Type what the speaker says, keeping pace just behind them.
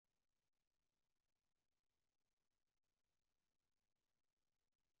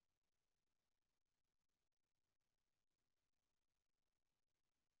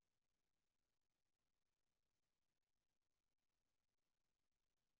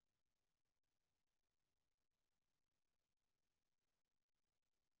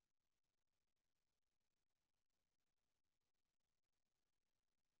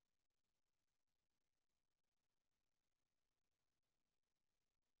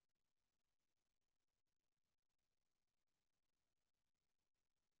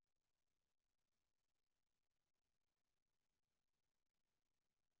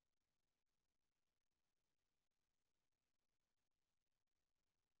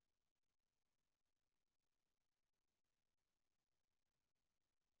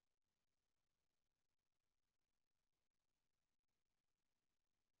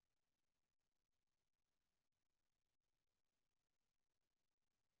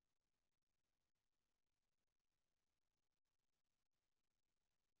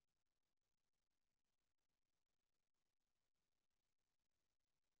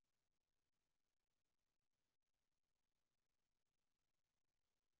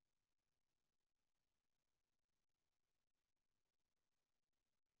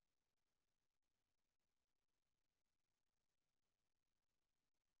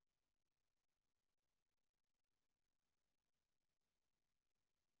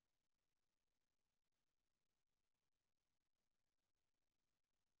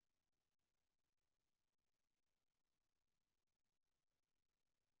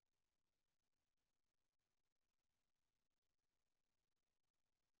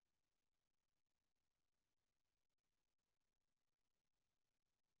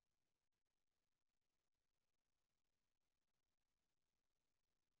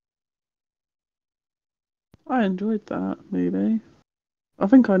I enjoyed that movie. I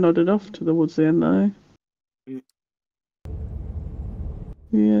think I nodded off towards the end though. Mm.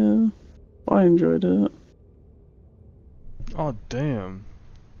 Yeah, I enjoyed it. Oh damn.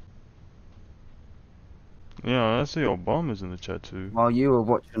 Yeah, I see Obama's in the chat too. While you were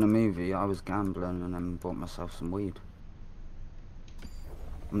watching a movie, I was gambling and then bought myself some weed.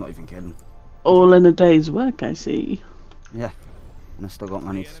 I'm not even kidding. All in a day's work, I see. Yeah, and I still got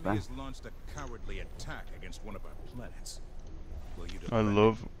money The to enemy spend. has launched a cowardly attack against one of our planets. Will you I defend it?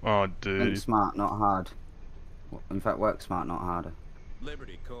 love. Oh Think dude. smart, not hard. In fact, work smart, not harder.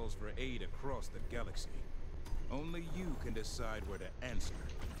 Liberty calls for aid across the galaxy. Only you can decide where to answer.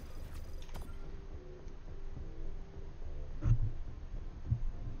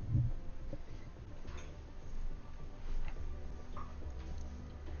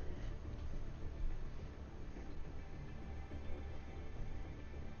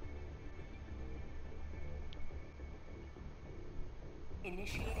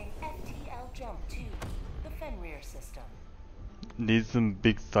 Initiating FTL jump to the Fenrir system. Need some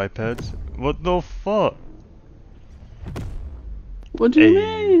big thigh pads. What the fuck? What do you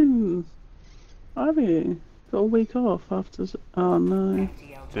Hey. mean? Have you got a week off after? Oh no. FTL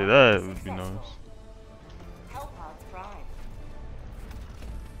Yeah, jump that would be successful. nice. Hellpods prime.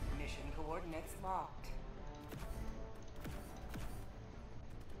 Mission coordinates locked.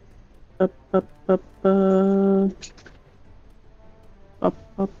 Up, up, up, up. Up,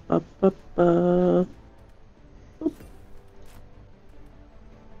 up, up, up, up.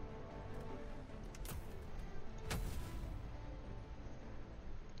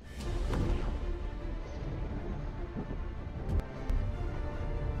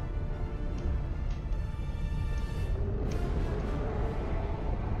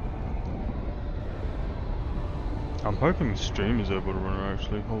 I'm hoping the stream is able to run it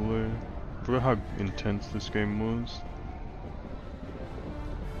actually. Holy. I forgot how intense this game was.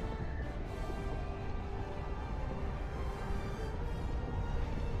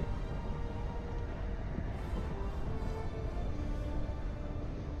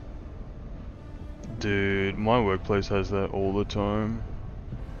 Dude, my workplace has that all the time.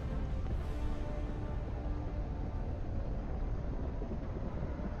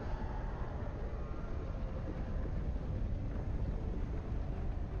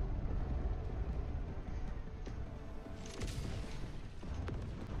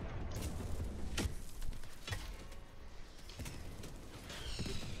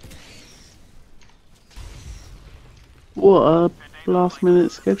 What a last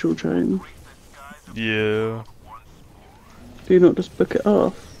minute schedule change. Yeah. Do you not just book it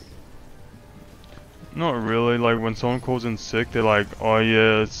off? Not really, like when someone calls in sick, they're like, oh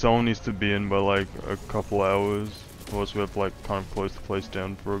yeah, someone needs to be in by like a couple hours. Or else we have to like kind of close the place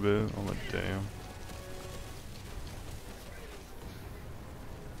down for a bit. I'm like, damn.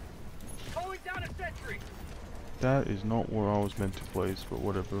 Calling down a sentry. That is not where I was meant to place, but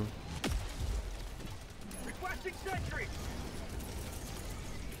whatever. Requesting sentry.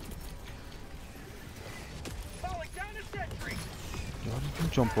 Calling down a sentry. Yeah, I can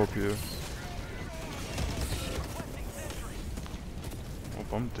jump up here. Requesting sentry.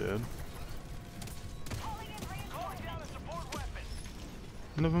 Oh, I'm dead. Calling down a support weapon.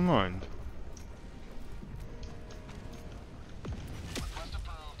 Never mind. Request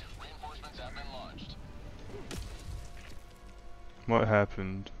approved. Reinforcements have been launched. What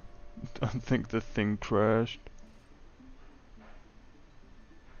happened? I think the thing crashed.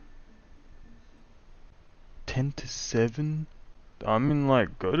 Ten to 7? I mean,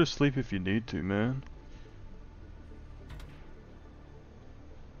 like, go to sleep if you need to, man.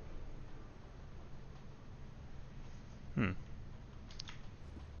 Hmm.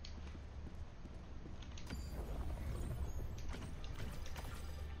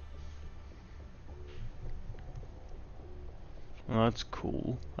 Well, that's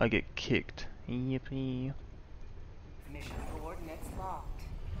cool. I get kicked. Yippee. Mission coordinates locked.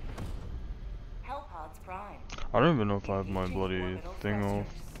 Hellpods prime. I don't even know if I have my Engaging bloody orbital thing off.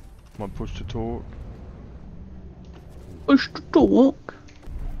 thrusters. My push to talk. Push to talk.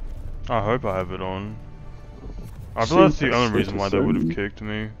 I hope I have it on. I feel that's the Super only reason why they would have citizen. kicked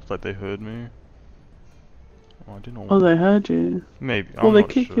me. It's like they heard me. Oh, I didn't Oh, know. they heard you. Maybe. Well, I'm they not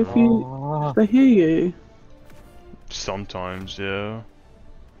kick sure. if they hear you. Sometimes, yeah.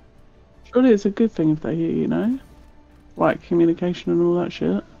 Surely it's a good thing if they hear you, know? Like communication and all that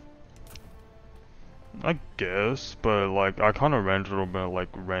shit. I guess, but like I kind of ran a little bit of, like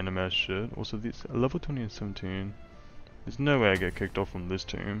random ass shit. Also, this level 20 and 17. There's no way I get kicked off from this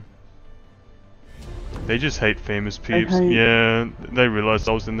team. They just hate famous They peeps. hate. Yeah, they realized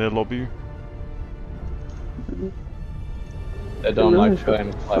I was in their lobby. They don't Really like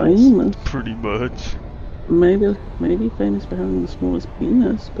famous players. famous. Pretty much. Maybe famous for having the smallest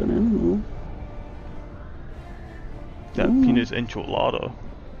penis, but I don't know. That Mm. penis enchilada.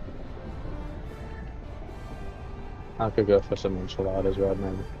 I could go for some enchiladas right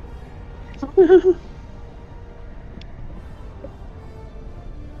now.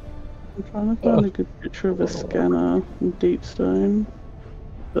 I'm trying to find a good picture of a scanner in deep stone.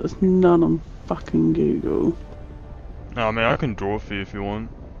 There's none on fucking Google. No, I mean, I can draw for you if you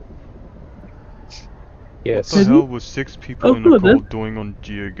want. Yes. What the Have hell you? was 6 people Oh, in a good, call then. doing on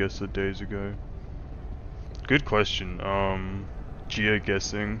GeoGuessr days ago? Good question.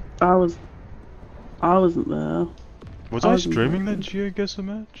 GeoGuessing. I wasn't there. Was I I wasn't streaming that there. GeoGuessr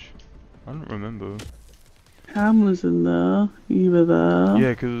match? I don't remember. Cam was in there. You were there.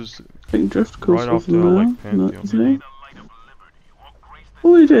 Yeah, cause I think Drift right Course was after in there. like Pantheon. Was he?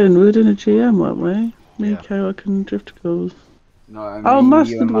 What were we doing? We were doing a GM, weren't we? Me, Yeah. Kayla, and Drift Course. No, Oh, me, you,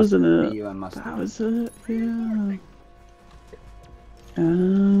 Mustard and was in Mustard. it. Me, you, and Mustard. That was it, yeah.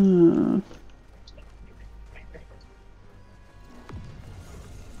 Ah.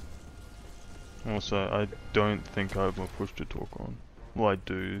 Also, I don't think I have my push to talk on. Well, I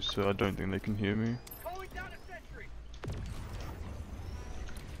do, so I don't think they can hear me. Calling down a sentry.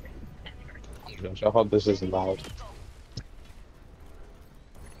 Gosh, I hope this isn't loud.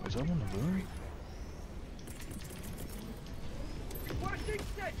 Is that one of them? Requesting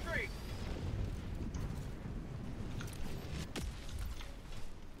sentry.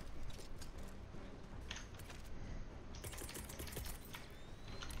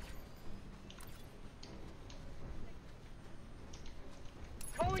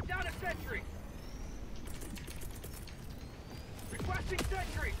 Calling down a sentry. Requesting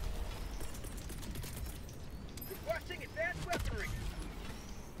sentry. Requesting advanced weaponry.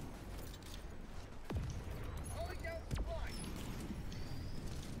 Calling down supply.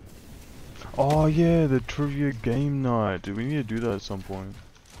 Oh yeah, the trivia game night. Do we need to do that at some point?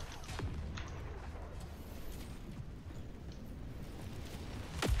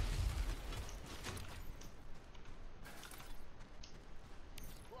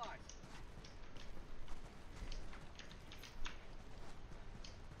 Supplies.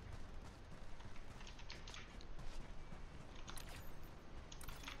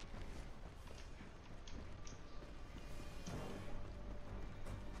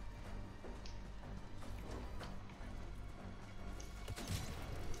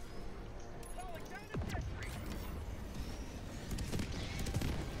 Calling down a sentry.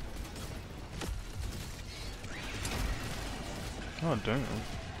 Oh damn.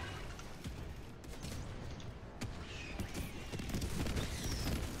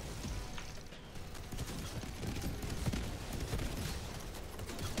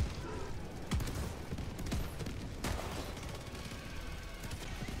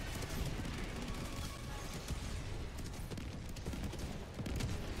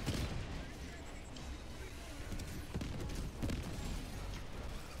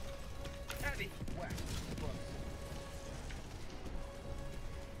 Heavy. West. Close.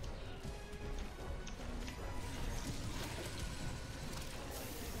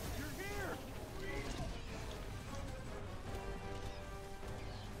 You're here.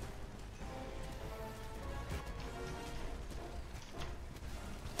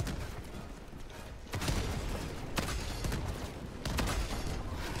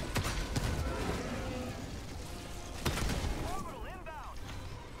 Orbital inbound.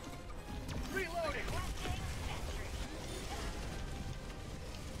 Reloading.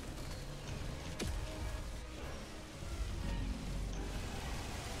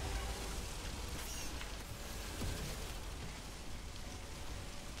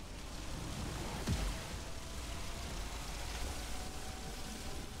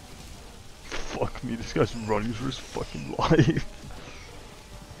 Fuck me, this guy's running through his fucking life.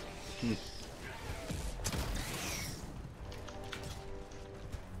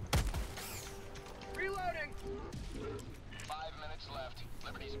 Reloading. 5 minutes left.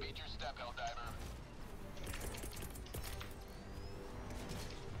 Liberty speed your step, Helldiver.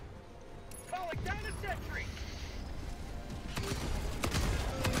 Calling down a sentry.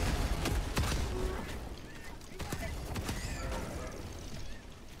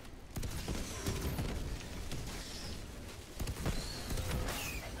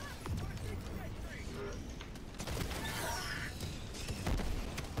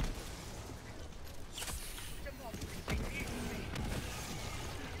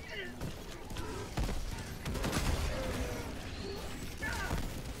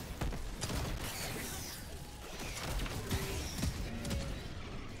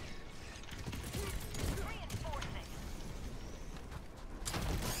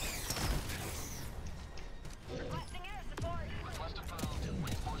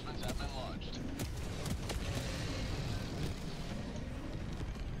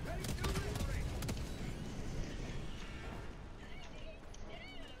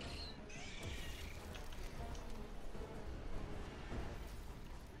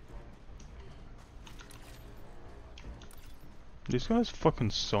 These guys fucking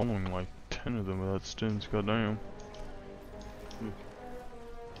soloing like 10 of them without stints, goddamn.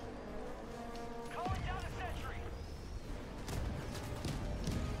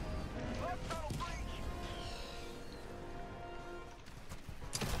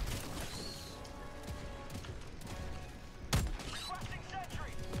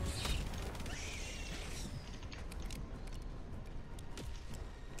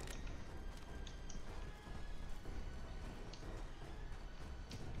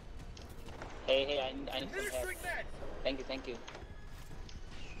 Hey, I need some help. Thank you.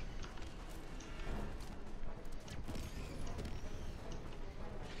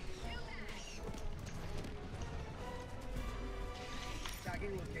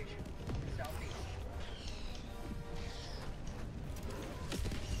 Tagging location. Southeast.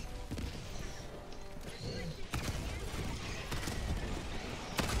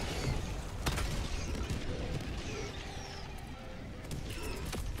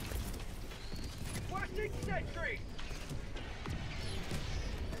 Requesting sentry!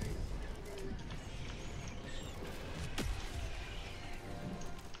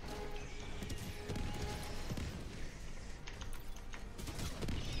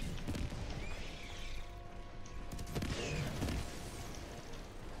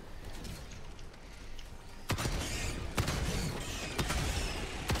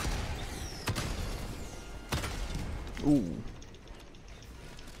 Ooh.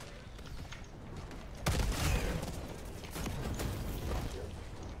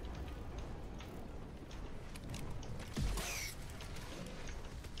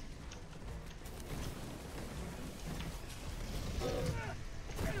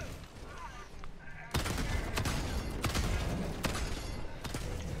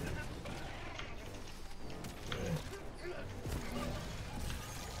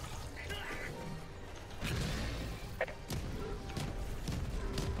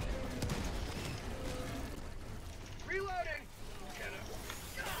 Reloading!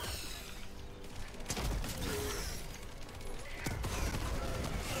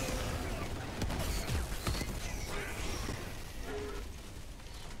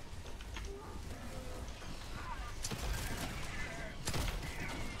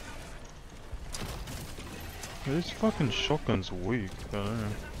 This fucking shotgun's weak,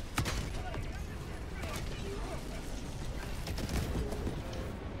 goddamn.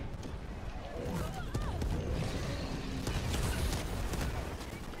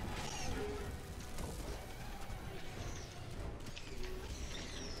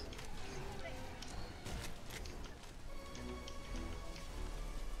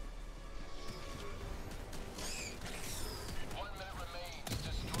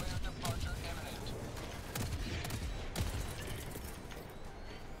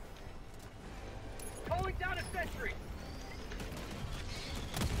 Calling down a sentry!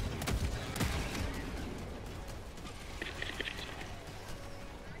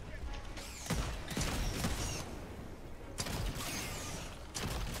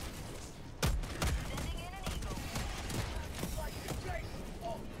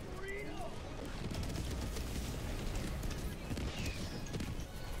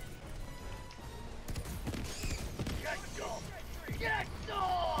 Get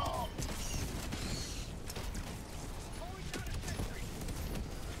some!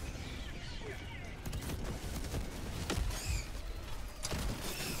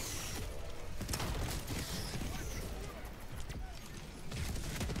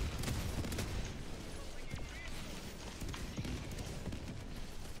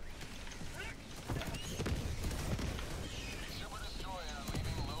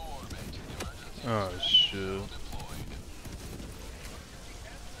 Oh shit.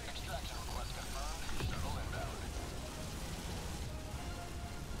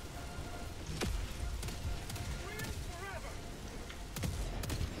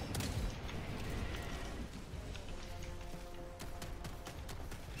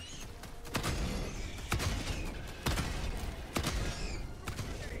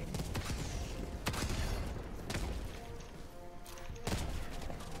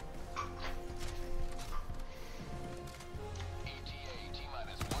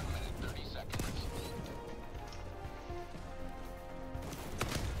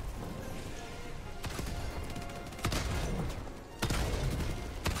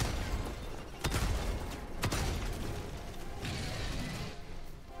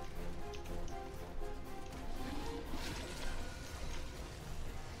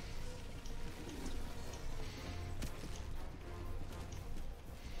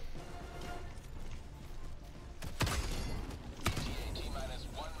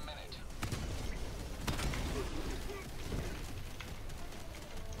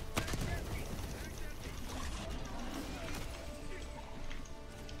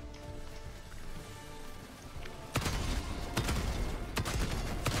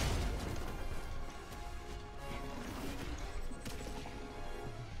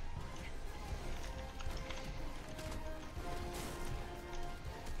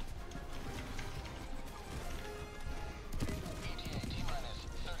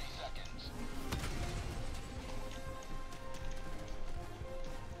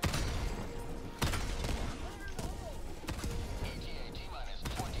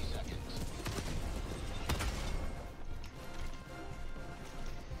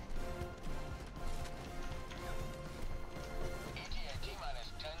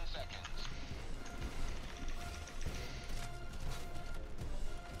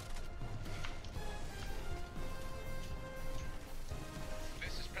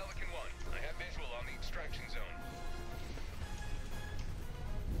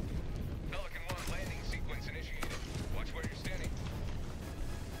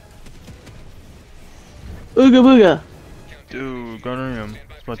 Ooga booga. Dude, goddamn.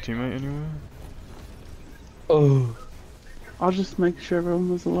 It's my teammate anyway. Oh. I'll just make sure everyone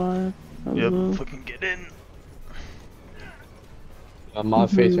was alive. That was all. Yep, fucking get in. My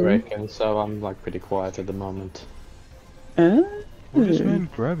face awakened, so I'm like pretty quiet at the moment. Eh? What is man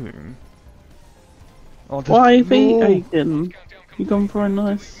grabbing? Oh, there's Why are your feet no. aching? You gone for a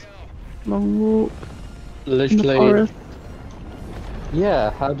nice long walk in the Literally. forest?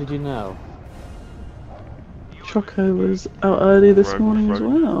 Yeah, how did you know? Choco was out early this Frag- morning as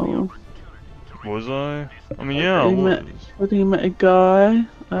frag- well. Was I? I mean, yeah, I He was. met a guy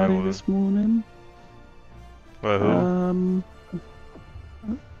I early was. this morning. Wait, who?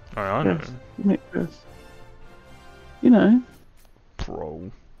 I know. Chris. Met Chris. You know. Pro.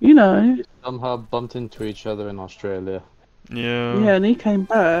 You know. Somehow bumped into each other in Australia. Yeah. Yeah, and he came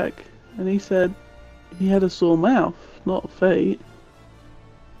back and he said he had a sore mouth, not feet.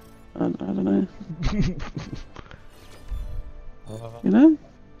 I don't know. You know?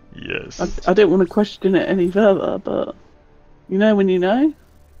 Yes. I didn't want to question it any further, but you know when you know?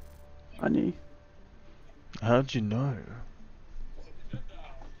 I knew. How'd you know?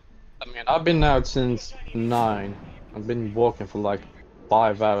 I mean, I've been out since 9. I've been walking for like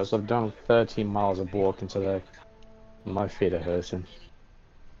 5 hours. I've done 13 miles of walking today. My feet are hurting.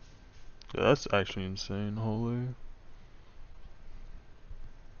 Yeah, that's actually insane, holy.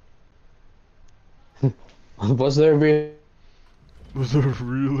 Was there a reason Was there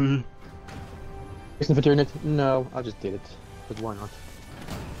really? for doing it? No, I just did it. But why not?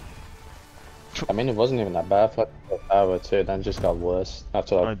 I mean, it wasn't even that bad for like an hour or two, then it just got worse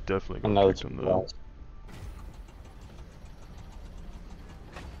after I like definitely got another kicked 2 on that. hours.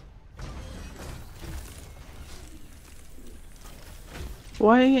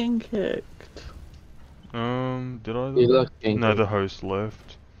 Why are you getting kicked? Did I? You Though? look No, angry. the host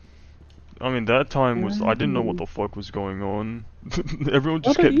left. I mean, that time was, I didn't know what Oh. the fuck was going on. Everyone Why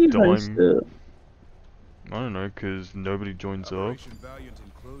just don't kept you host dying. it? I don't know, cause nobody joins up. Operation Valiant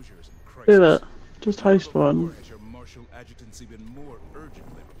enclosures in Do crisis. it. Just host Never one. before has your martial adjutancy been more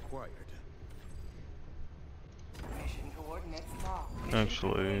urgently required. Mission coordinates locked. Mission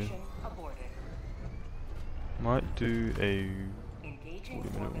Actually, preparation aborted. might do a. Engaging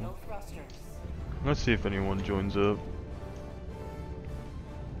 40-minute orbital thrusters. Let's see if anyone joins up.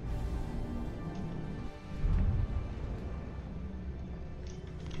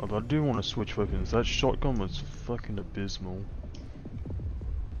 Although I do want to switch weapons. That shotgun was fucking abysmal.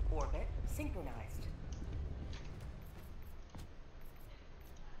 Orbit synchronized.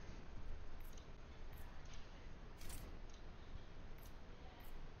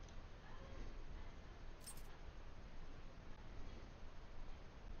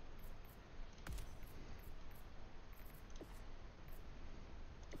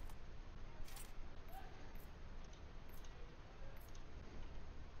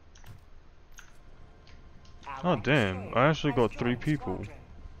 Oh damn, I actually got 3 people.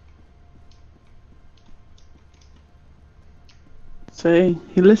 See,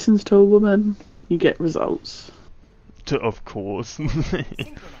 he listens to a woman, you get results. Of course.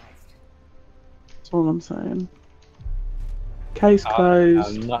 Synchronized. That's all I'm saying. Case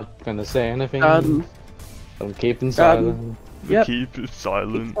closed. I'm not gonna say anything. Done. I'm keeping Done. silent. Yep. Keep it Keep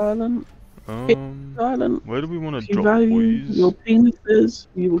silent. silent. Silent. Where do we want If to you drop, value boys? your penises,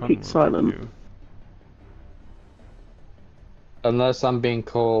 you will Can't keep remember silent. you. Unless I'm being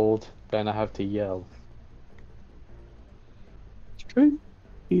called, then I have to yell. It's true.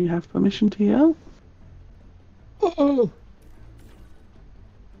 You have permission to yell. Oh.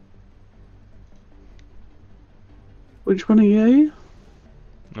 Which one are you?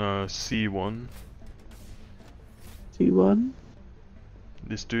 C1. T1.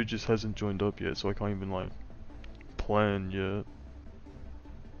 This dude just hasn't joined up yet, so I can't even like plan yet.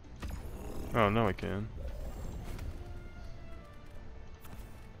 Oh, now I can.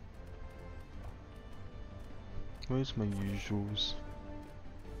 Where's my usuals?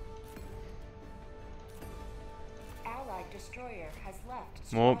 Allied destroyer has left. Oh,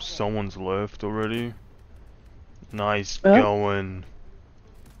 squadron. someone's left already. Nice Yeah. going.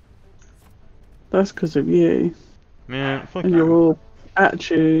 That's because of you Man, fuck and your you. raw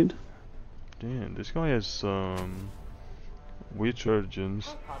attitude. Damn, this guy has weird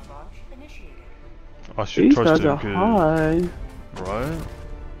stratagems. Pod launch initiated. I should These trust guys are him, high. right?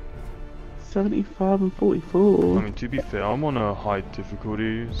 75 and 44. I mean, to be fair, I'm on a high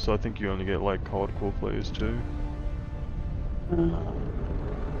difficulty, so I think you only get like hardcore players too.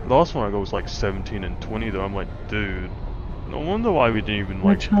 Last one I got was like 17 and 20 though. I'm like, dude, no wonder why we didn't even They're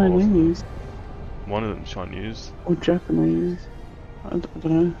like pass. Chinese One of them Chinese. or Japanese. I don't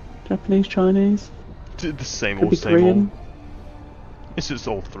know. Japanese, Chinese. The same Could old, be same Korean. old. It's just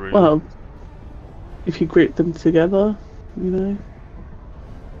all three. Well, if you group them together, you know.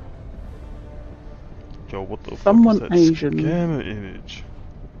 Yo, what the Someone fuck is that Asian. scammer image?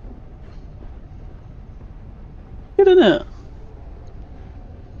 Good, isn't it?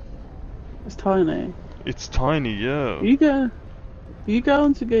 It's tiny. It's tiny, yeah. You go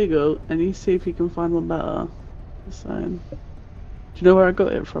onto Google and you see if you can find one better. Just saying. Do you know where I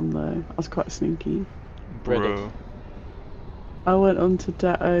got it from though? I was quite sneaky. Bro. I went onto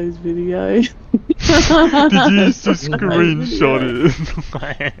Dato's video. Did you just screenshot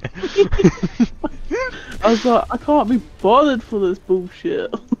it? I was like, I can't be bothered for this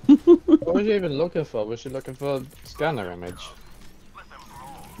bullshit. What was you even looking for? Was you looking for a scanner image?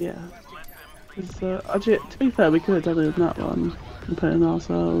 Yeah. 'Cause, to be fair, we could have done it in that one, comparing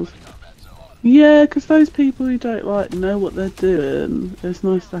ourselves. Yeah, because those people who don't like know what they're doing, it's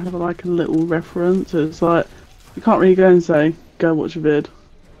nice to have like a little reference. It's like you can't really go and say, "Go watch a vid."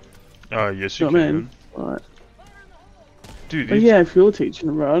 Yes you You know what I can. mean? Like, Dude, but yeah, if you're teaching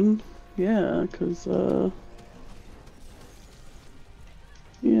a run, yeah, because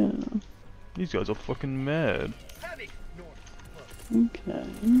yeah. these guys are fucking mad. Okay.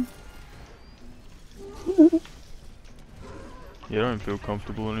 Yeah, I don't feel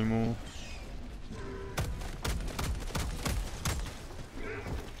comfortable anymore.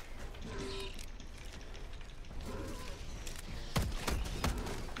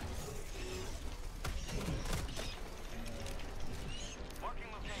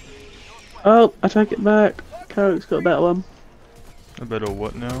 Oh, I take it back. Carrick's got a better one. A better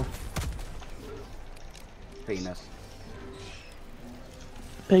what now? Penis.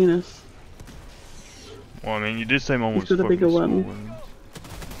 Penis. Well, I mean, you did say mine was He's got a fucking bigger small one. one.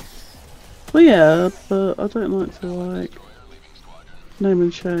 Well, yeah, but I don't like to like name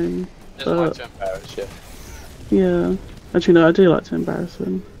and shame. Just But like to embarrass you. yeah, actually no, I do like to embarrass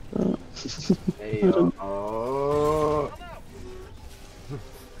him. But Hey, I don't- oh.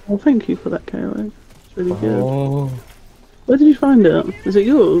 well, thank you for that, Carrick. It's really good. Oh. Where did you find it? Is it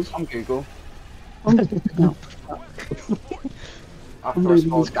yours? On Google. No. After I really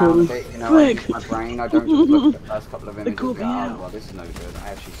scrolled just down a cool. bit, you know, I Quick! use my brain, I don't just look at the first couple of images called and go, me oh, out. well, this is no good. I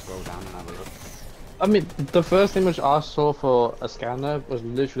actually scroll down and have a look. I mean, the first image I saw for a scanner was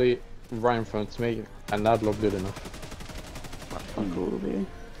literally right in front of me, and that looked good enough. Fuck all of you.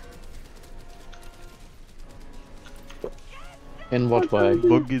 In what way?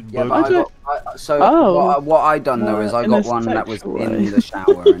 Buggy, Yeah, buggy. but so Oh. what I done though is I in a got one that was sexual in way. the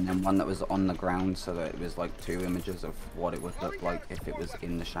shower and then one that was on the ground, so that it was like two images of what it would look like if it was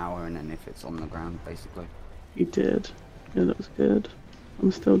in the shower and then if it's on the ground, basically. You did. Yeah, that was good.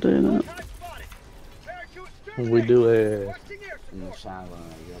 I'm still doing it. We do a... In the shower,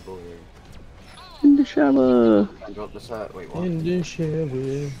 yeah boy. In the shower. And drop the cert. Wait, what? In the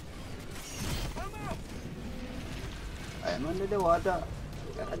shower. I'm under the water.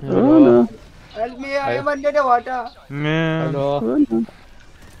 Oh no. Help me! I am under the water. Man, Hello. Oh no.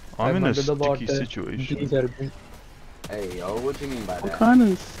 I'm in a under the sticky water. situation. Please help me. Hey, yo, what do you mean by What that? kind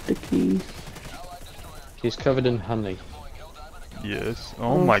of sticky? He's covered in honey. Yes.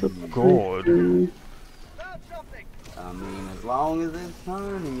 Oh my so god. pretty. I mean, as long as it's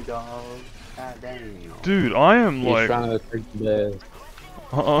honey, dog. God damn. Dude, I am He's like, trying to trick the bear.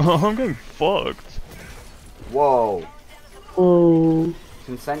 I'm getting fucked. Whoa. Oh.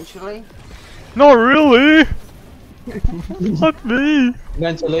 Consensually? Not really. Not me.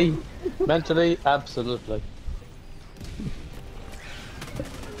 Mentally, absolutely.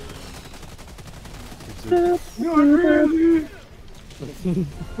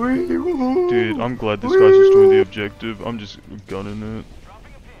 Dude, I'm glad this guy's just doing the objective. I'm just gunning it.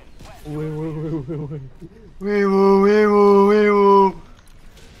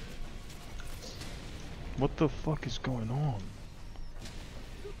 What the fuck is going on?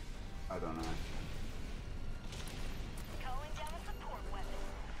 I don't know.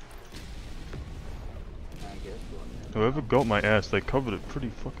 I guess one. Whoever got my ass, they covered it pretty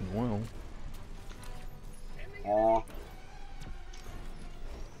fucking well. Aw.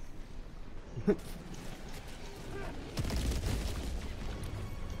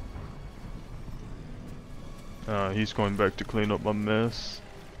 He's going back to clean up my mess.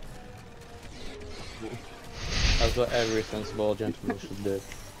 That's what every sensible gentleman should do.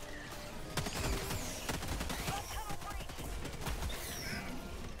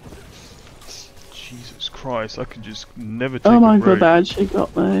 Jesus Christ, I could just never take Oh a my break. god, bad, she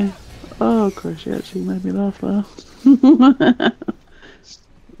got me. Oh, Chris, she actually made me laugh there.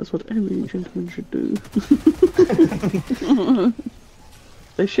 That's what every gentleman should do.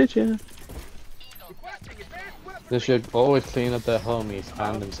 They should, yeah. They should always clean up their homies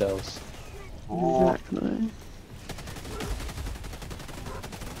and themselves. Exactly.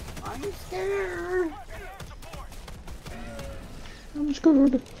 I'm scared. I'm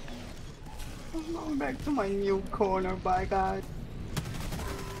scared. I'm going back to my new corner, by God.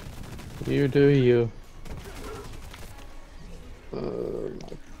 You do you. Oh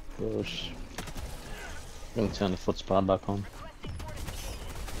my gosh. I'm gonna turn the foot spot back on.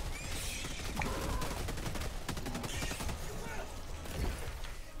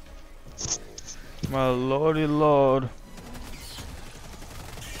 My lordy lord.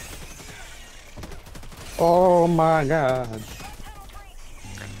 Oh my god.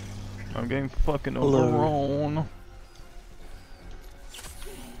 I'm getting fucking overrun.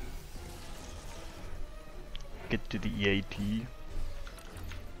 Get to the EAT.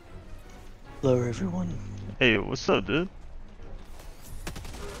 Hello everyone. Hey, what's up, dude?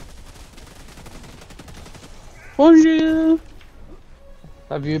 Bonjour!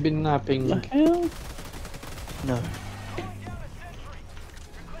 Have you been napping? The hell? No,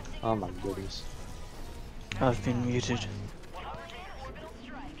 Oh my goodness. I've been muted.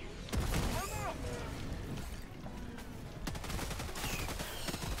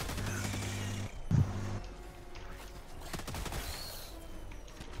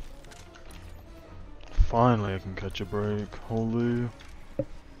 Finally, I can catch a break. Holy.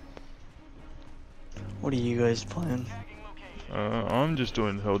 What are you guys playing? I'm just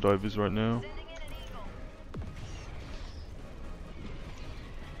doing Helldivers right now.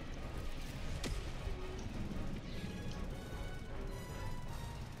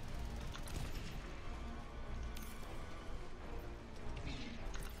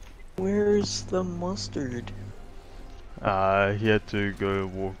 Where's the mustard? He had to go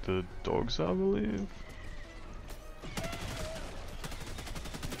walk the dogs, I believe.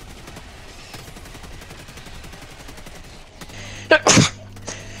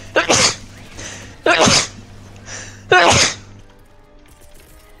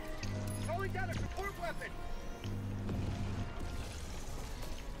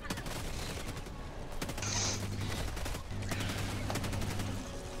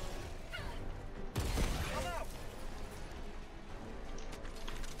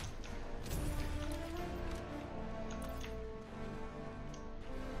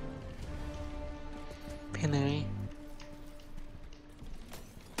 Penny.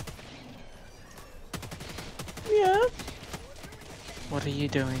 Yeah, What are you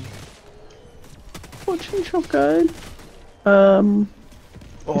doing? watching Shotgun. Oh,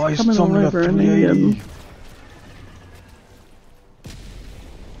 He's he's coming all only a over and 380.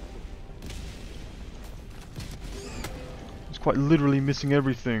 He's quite literally missing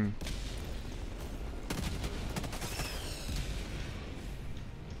everything.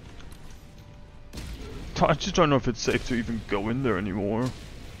 I just don't know if it's safe to even go in there anymore.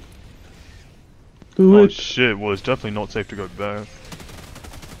 Do Oh it. shit, well it's definitely not safe to go back.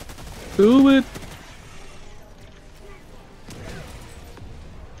 Do it.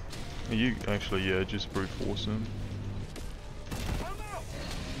 You actually, yeah, just brute force him.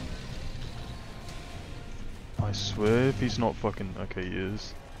 I swear if he's not fucking, okay he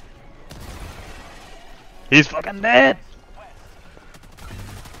is. He's fucking dead!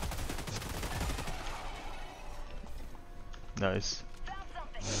 Nice.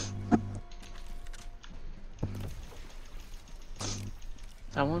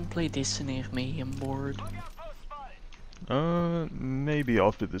 Someone play Destiny with me, I'm bored. Maybe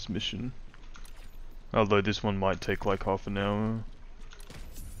after this mission. Although this one might take like half an hour.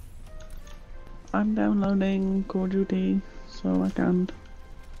 I'm downloading Call of Duty, so I can.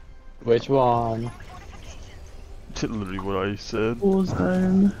 Which one? Literally what I said.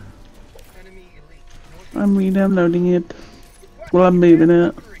 Warzone. I'm re-downloading it. Well, I'm moving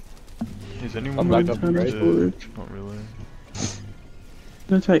it. Is I'm anyone back going up to and do ready. it? Not really.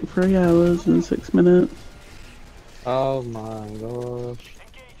 It'll take 3 hours and 6 minutes. Oh my gosh.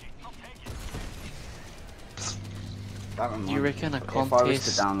 That reminds You reckon me, a if I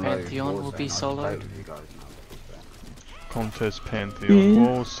was to contest download Pantheon will Warzone, be I'd play soloed? with you guys now. Contest Pantheon. Yeah.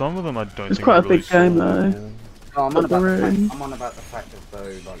 Well, some of them I don't It's think quite are a really big game, solo. though. No, I'm on But about the they're fact. in. I'm on about the fact of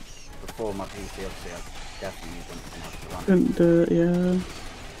though, like before my PC, obviously, I definitely wouldn't have to run. Couldn't do it, yeah.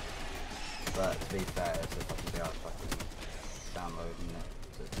 But to be fair, it's if I can be out fucking downloading it,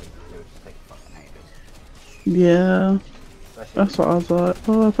 it would just take fucking ages. Yeah. Especially That's what I was like.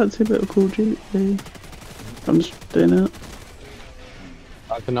 Oh, I fancy a bit of Call of Duty. I'm just doing it.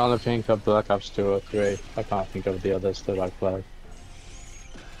 I can only think of Black Ops 2 or 3. I can't think of the others that I played.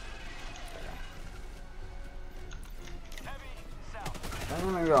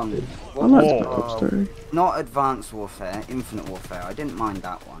 Don't get me wrong. I What like was, Spec Ops 3. not Advanced Warfare, Infinite Warfare. I didn't mind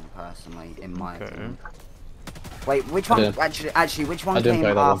that one personally, in my opinion. Wait, which one? Actually, which one came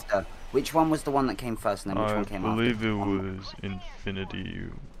after? Which one was the one that came first, and then which one came after? I believe it was Infinite.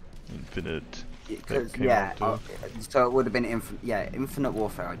 Yeah, so it would have been Infinite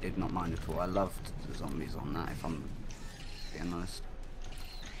Warfare. I did not mind at all. I loved the zombies on that, if I'm being honest.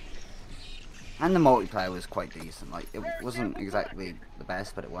 And the multiplayer was quite decent. Like, it wasn't exactly the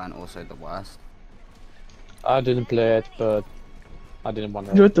best, but it weren't also the worst. I didn't play it, but I didn't want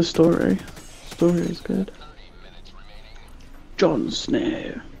to. Enjoyed the story. Story is good. Jon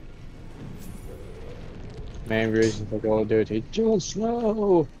Snow. Main reason for Call of Duty. Jon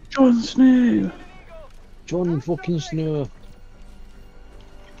Snow! Jon Snow! Jon fucking Snow.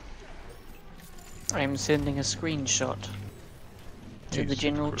 I'm sending a screenshot to the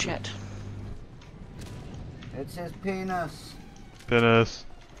general chat. It says penis. Penis.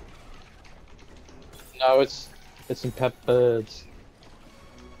 No, it's in pet birds.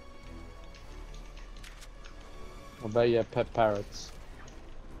 What about your pet parrots?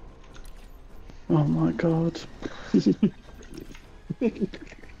 Oh my god.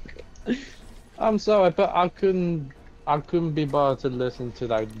 I'm sorry, but I couldn't be bothered to listen to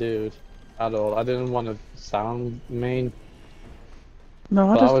that dude at all. I didn't want to sound mean. No,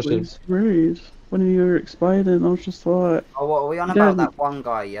 I just was rude. When you were explaining, I was just like... Oh, what, are we on about that one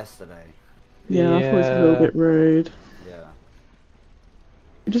guy yesterday? Yeah, I thought it was a little bit rude. Yeah.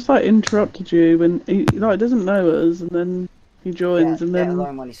 He just like interrupted you when he like doesn't know us, and then he joins, and then... Yeah,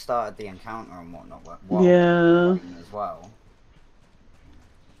 alone when he started the encounter and whatnot. Yeah. As well.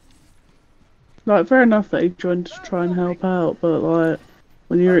 Like, fair enough that he joined to try and help out, but like,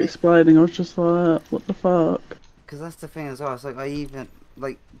 when you were explaining, I was just like, what the fuck? Because that's the thing as well, it's like, I even,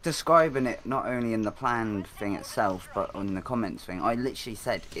 like, describing it not only in the planned thing itself, but on the comments thing, I literally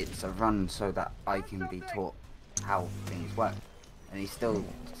said it's a run so that I can be taught how things work. And he still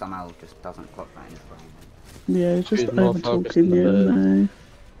somehow just doesn't clock that in his brain. Yeah, he's just over-talking you, no.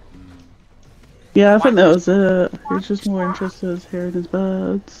 Yeah, I think that was it. He was just more interested in hearing his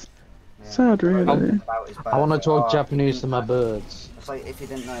birds. Sad, really. I want to talk Japanese to my birds. It's like, if you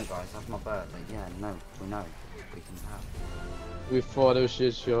didn't know, guys, that's my bird. Like, yeah, no, we know. We can have. We thought it was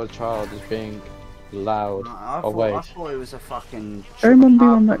just your child is being loud. I thought it was a fucking... Everyone be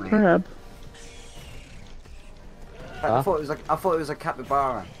on that crab. I thought it was a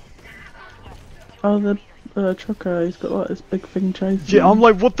capybara. Oh, the trucker, he's got like this big thing chasing Yeah, him. I'm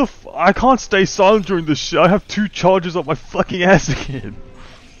like, what the f- I can't stay silent during this shit. I have 2 charges up my fucking ass again.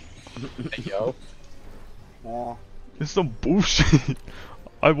 Hey, yo. Oh. It's some bullshit.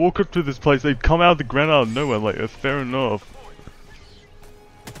 I walk up to this place, they come out of the ground out of nowhere, like, fair enough.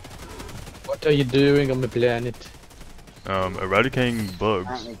 What are you doing on the planet? Eradicating bugs.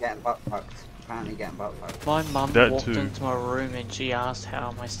 Apparently getting butt fucked. My mum That walked too. into my room and she asked how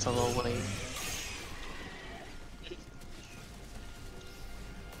am I still awake.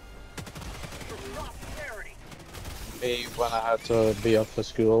 Me when I had to be off for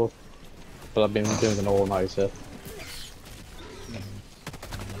school, but I've been doing an all-nighter.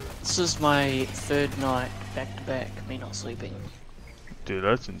 This is my 3rd night back to back, me not sleeping. Dude,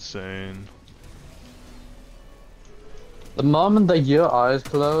 that's insane. The moment that your eyes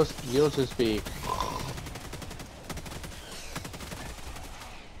close, you'll just be...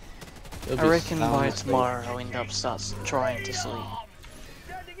 I reckon by tomorrow I'll end up trying to sleep.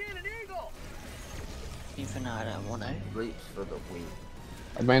 Even though I don't want to. Sleeps for the week.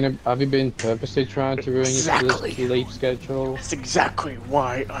 I mean, have you been purposely trying to ruin your sleep schedule? That's exactly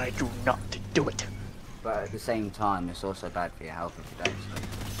why I do not do it. But at the same time, it's also bad for your health if you don't sleep.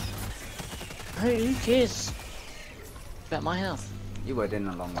 Hey, who cares about my health? You would in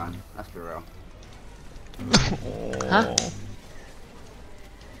the long run, let's be real. Huh?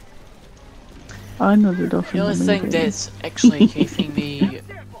 I nodded off. The only thing that's actually keeping me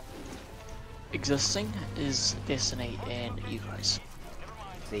existing is Destiny and you guys.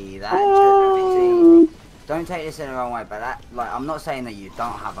 See that? See, don't take this in the wrong way, but that, like, I'm not saying that you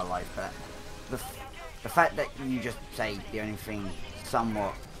don't have a life, but the fact that you just say the only thing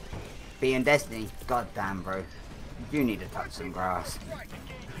somewhat being Destiny, goddamn, bro, you need to touch some grass.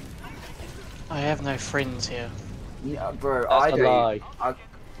 I have no friends here. Yeah, bro, That's I a do. lie.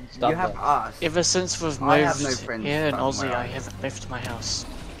 You have us. Ever since we've I have moved no friends here in from Aussie, where I I am. haven't left my house.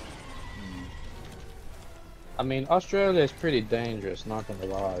 I mean, Australia is pretty dangerous, not gonna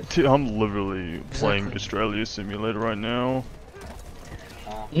lie. Dude, I'm literally playing Australia Simulator right now.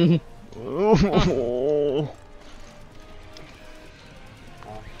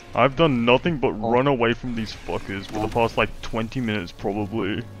 I've done nothing but run away from these fuckers for the past like 20 minutes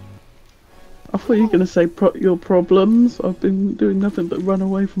probably. I thought you were gonna say your problems. I've been doing nothing but run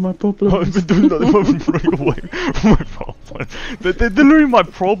away from my problems. I've been doing nothing but running away from my problems. They're literally my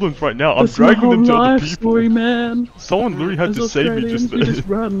problems right now. I'm That's my dragging them whole to other life people. story, man. Someone literally had As to save me just Australians, we then. just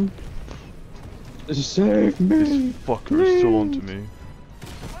run. Save me! This fucker is still onto me.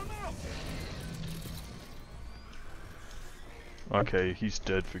 Okay, he's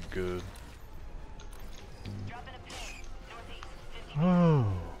dead for good. Oh,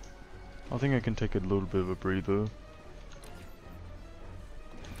 I think I can take a little bit of a breather.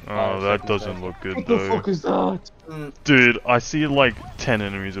 Oh, that doesn't look good What the though. fuck is that? Dude, I see like 10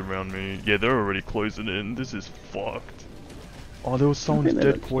 enemies around me. Yeah, they're already closing in. This is fucked. Oh, there was someone's they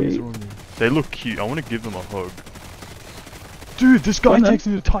dead look Quasar cute. on me. They look cute. I want to give them a hug. Dude, this guy takes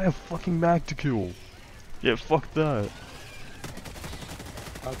an entire fucking mag to kill. Yeah, fuck that.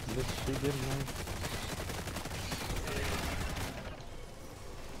 How did this shit get mine?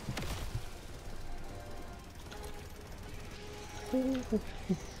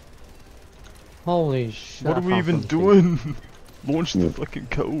 Holy shit. What are we even doing? Launch the fucking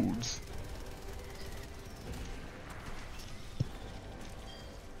codes.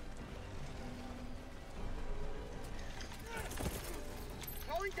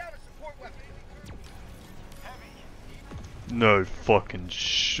 No fucking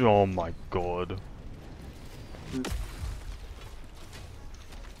oh my god.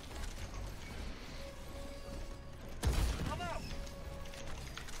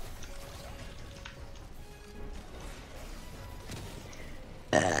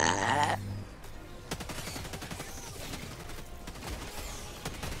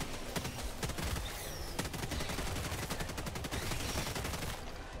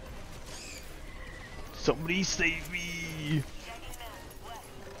 Somebody save me!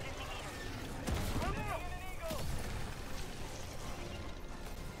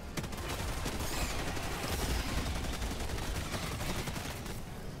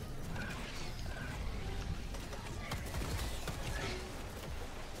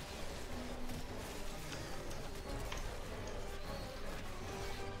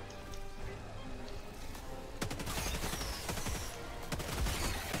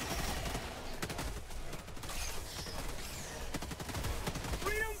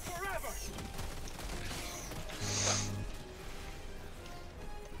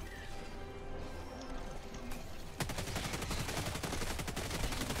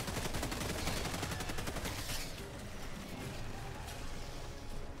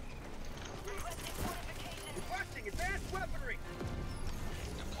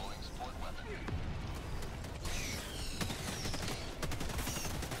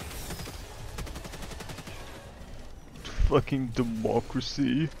 Fucking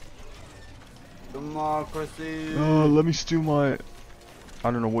democracy. Democracy. Let me steal my...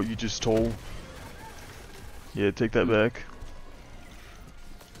 I don't know what you just stole. Yeah, take that back.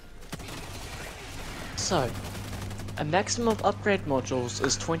 So, a maximum of upgrade modules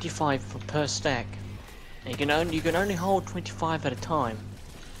is 25 per stack. And you can only hold 25 at a time.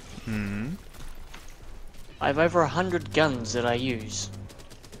 I have over 100 guns that I use.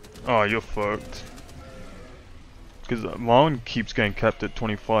 Oh, you're fucked. Because my own keeps getting capped at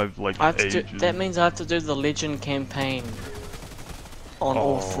 25 like ages. That means I have to do the legend campaign on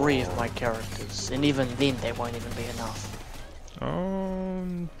all 3 of my characters, and even then they won't even be enough.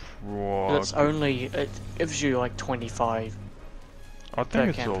 It's only, it gives you like 25 I per think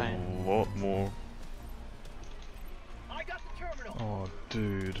it's campaign. a lot more. Oh,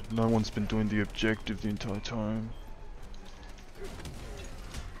 dude, no one's been doing the objective the entire time.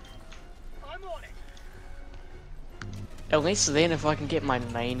 At least then, if I can get my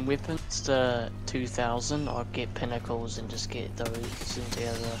main weapons to 2000, I'll get pinnacles and just get those into the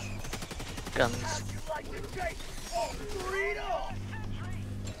other guns.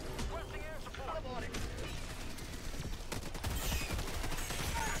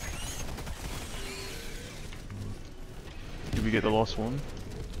 Did we get the last one?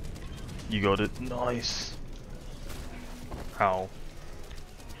 You got it. Nice. Ow.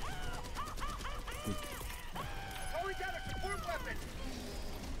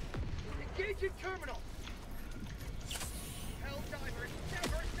 Engaging terminal. Helldivers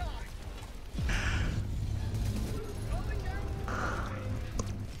never die.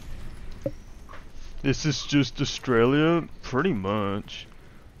 This is just Australia? Pretty much.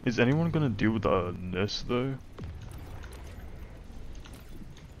 Is anyone gonna deal with the nest though?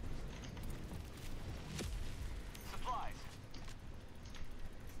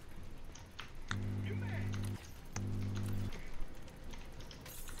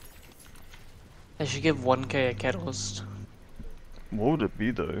 They should give 1k a catalyst. What would it be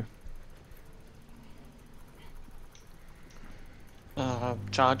though?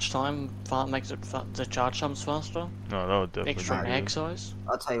 Charge time makes it the charge times faster. No, that would definitely Extra be mag good. size.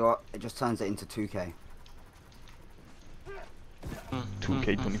 I'll tell you what, it just turns it into 2k.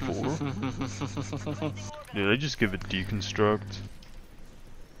 2K24? Yeah, they just give it deconstruct.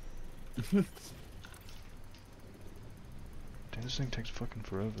 Damn, this thing takes fucking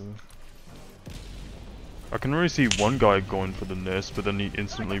forever. I can already see one guy going for the nest, but then he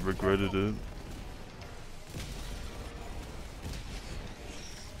instantly regretted it.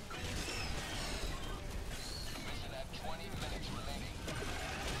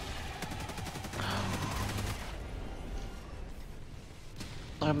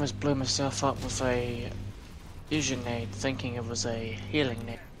 I almost blew myself up with a fusion nade, thinking it was a healing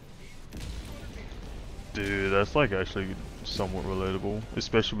nade. Dude, that's like actually somewhat relatable,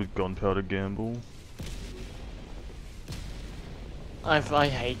 especially with gunpowder gamble. I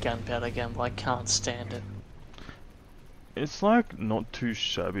hate gunpowder gamble. I can't stand it. It's like not too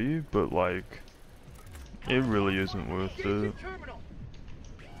shabby, but like it really isn't worth it.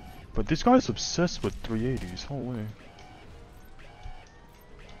 But this guy's obsessed with 380s, holy.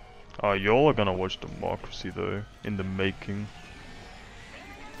 Y'all are gonna watch Democracy though, in the making.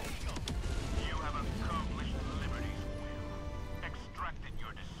 You have accomplished Liberty's will. Extract at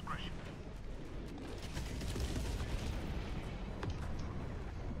your discretion.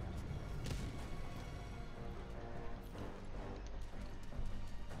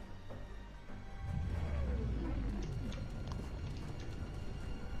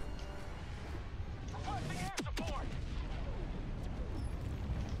 Requesting air support.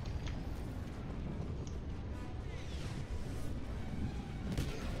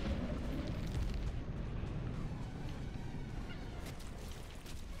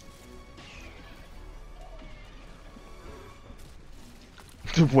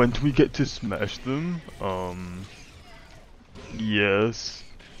 When do we get to smash them? Yes.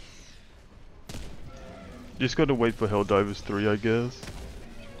 Just gotta wait for Helldivers 3, I guess.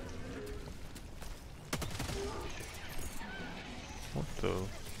 What the?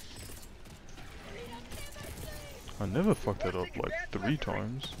 I never fucked that up like 3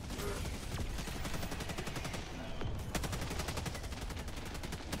 times.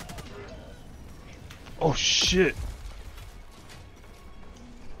 Oh shit!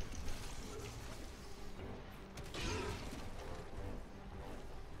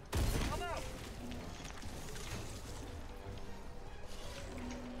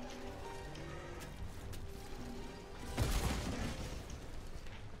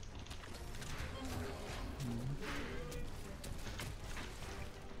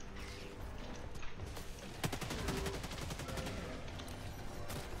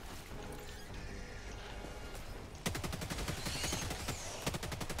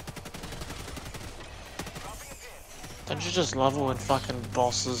 Don't you just love it when fucking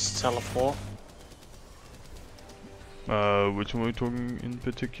bosses teleport? Which one are we talking in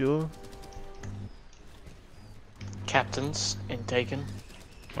particular? Captains in Taken.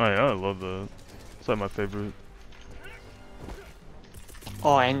 Oh yeah, I love that. It's like my favorite.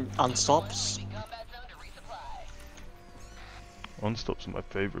 Oh, and Unstops. Unstops are my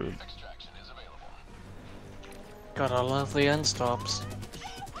favorite. God, I love the Unstops.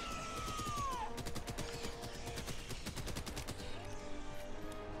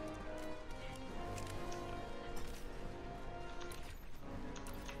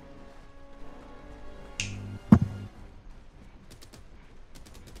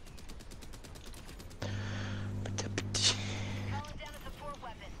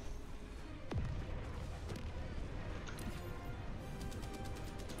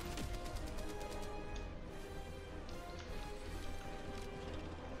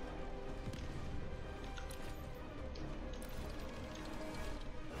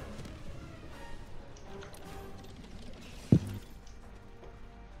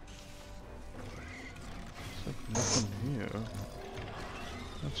 Nothing here.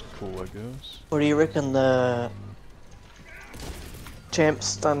 That's cool, I guess. What do you reckon the champ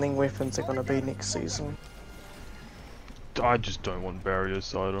stunning weapons are gonna be next season? I just don't want barrier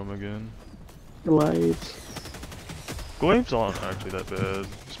sidearm again. Glaives. Glaives aren't actually that bad,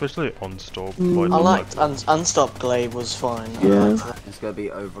 especially on stop. Mm. I liked Unstop Glaive was fine. I Yeah. liked that. It's gonna be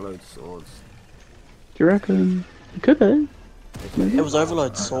Overload Swords. Do you reckon? It could be. It was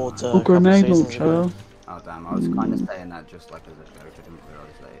Overload Swords Or a couple grenade seasons ago. launcher. Oh damn, I was kind of saying that just like as a joke. I didn't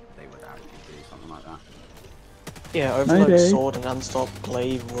realise they would actually do something like that. Yeah, Overload Maybe. Sword and Unstop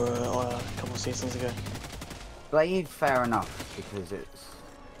Glaive were a couple seasons ago. Blade, fair enough, because it's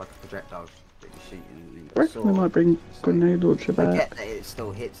like a projectile I reckon they might bring grenade launcher I back. get that it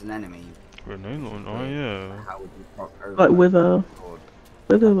still hits an enemy. Grenade launcher? Oh yeah. How would you pop over Like Wither.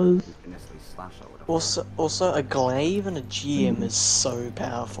 Wither was... continuously slash, I would've Also, a glaive and a GM is so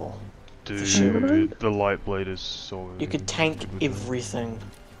powerful. Dude, sure. the light blade is so... You could tank good with that. everything.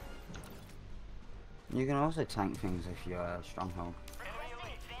 You can also tank things if you're stronghold.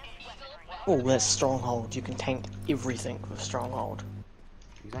 Oh, that's stronghold. You can tank everything with stronghold.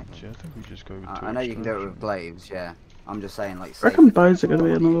 Exactly. Yeah, I think we just go with I know you can do it with glaives, yeah. I'm just saying, like, I reckon bows are gonna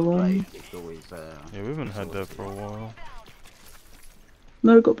be another one. it's always, Yeah, we haven't had that for a while.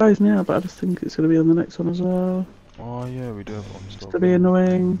 No, we've got bows now, but I just think it's gonna be on the next one as well. Oh yeah, we do have It's unstoppable. gonna be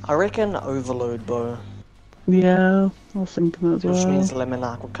annoying. I reckon overload bow, Yeah, I was thinking that as which well. means Lemon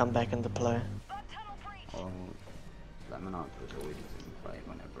Arc will come back into play. oh, Lemon Arc was always in play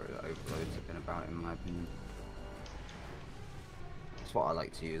whenever overloads have been about, in my opinion. That's what I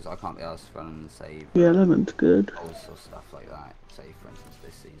like to use. I can't be asked to run and save. Yeah, lemon's good. Also stuff like that. Say, for instance,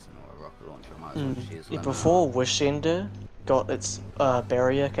 this season or a rocket launcher, I might as well just use Yeah, Lemon before Arc. Wish Ender got its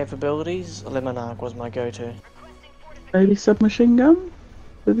barrier capabilities, Lemon Arc was my go-to. Maybe submachine gun?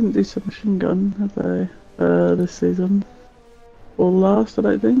 They didn't do submachine gun, have they? This season. Or last, I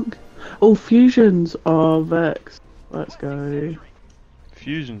don't think. Oh, fusions are Vex. Let's go.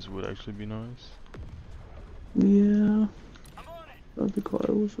 Fusions would actually be nice. Yeah. That'd be quite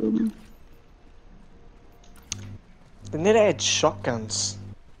awesome. They need to add shotguns.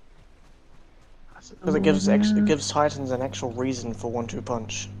 Because it gives Titans an actual reason for 1-2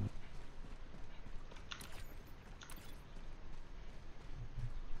 punch.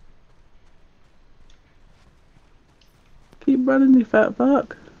 Keep running, you fat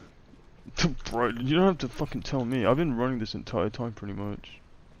fuck. Bro, you don't have to fucking tell me. I've been running this entire time pretty much.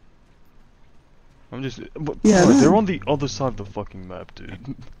 I'm just... But, Yeah, bro, no. they're on the other side of the fucking map,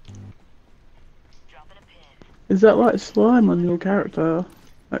 dude. Is that like slime on your character?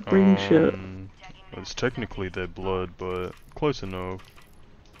 That green shit? Well, it's technically their blood, but close enough.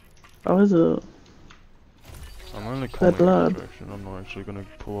 Oh, is it? I'm only calling it blood. attraction. I'm not actually gonna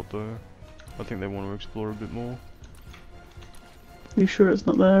pull up there. I think they want to explore a bit more. You sure it's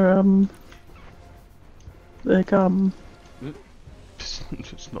not their cum?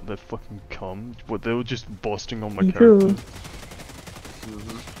 It's not their fucking cum. What, they were just busting on my You character. sure?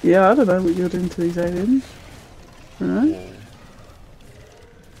 Yeah, I don't know what you're doing to these aliens. Right?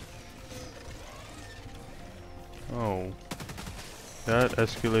 Whoa. Oh. That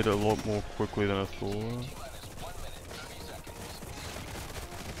escalated a lot more quickly than I thought.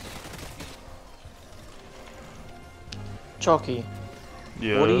 Chalky,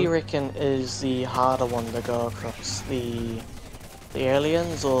 Yeah. what do you reckon is the harder one to go across? The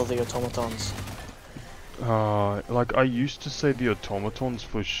aliens or the automatons? Like I used to say the automatons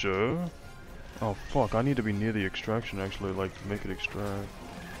for sure. Oh fuck, I need to be near the extraction actually, like make it extract.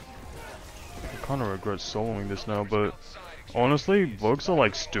 I kinda regret soloing this now, but honestly, bugs are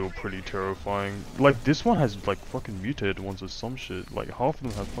like still pretty terrifying. Like this one has like fucking mutated ones or some shit. Like half of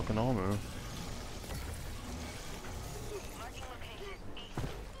them have fucking armor.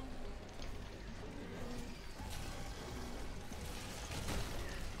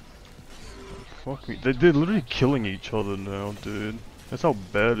 Fuck me, they're literally killing each other now, dude. That's how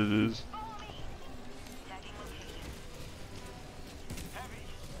bad it is.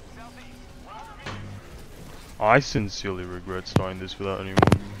 I sincerely regret starting this without anyone.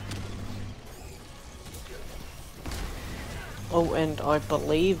 Oh, and I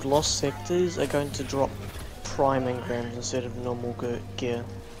believe Lost Sectors are going to drop prime engrams instead of normal gear.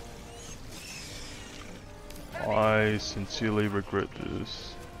 I sincerely regret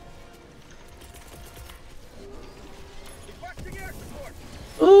this.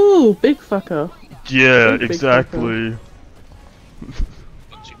 Ooh, big fucker. Yeah, Big exactly.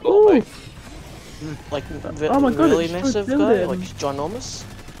 Ooh, Like, Oh my God, really it's so massive guy? building. Like, ginormous?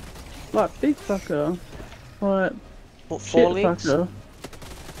 like big fucker. Like What, shit 4 legs? fucker.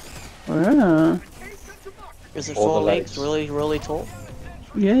 Yeah. Is it All 4 the legs? legs. Really tall?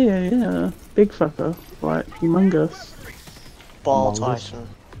 Yeah. Big fucker. Like humongous. Bile Humongous. Titan.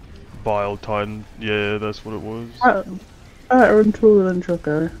 Bile Titan, yeah, that's what it was. Fatter and taller than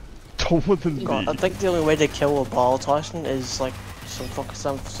Choco. Taller than me. God, I think the only way to kill a Bile Titan is like some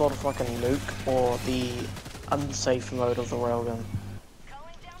sort of fucking nuke or the unsafe mode of the railgun.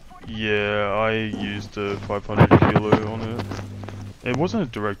 Yeah, I used a 500 kilo on it. It wasn't a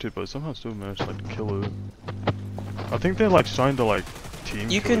direct hit, but somehow still managed like, to kill it. I think they're like starting to like team.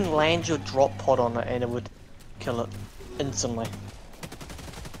 You kill can it. land your drop pod on it and it would kill it instantly.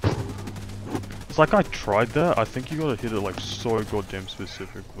 It's like I tried that. I think you gotta hit it like so goddamn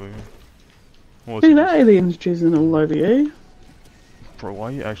specifically. What's See it? that alien's jizzing all over you. Bro, why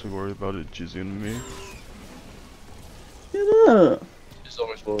are you actually worried about it jizzing me? Yeah, look. Just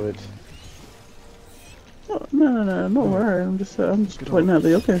always worried. Oh, no, I'm not worried. I'm just Get pointing up. out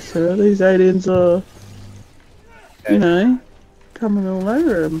the obvious here. These aliens are, Okay. you know, coming all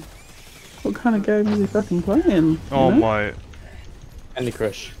over him. What kind of game is he fucking playing? Oh you know? my. Candy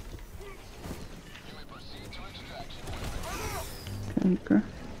Crush. Candy Crush.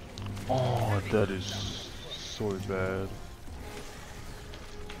 Oh, that is so bad.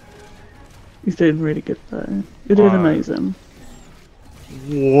 He's doing really good though. You're doing amazing.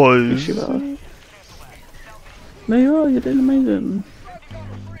 Yes, you Was. are. No, you are. You're doing amazing.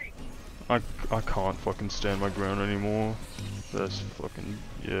 I can't fucking stand my ground anymore. That's fucking,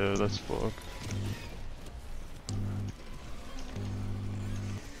 yeah, that's fucked.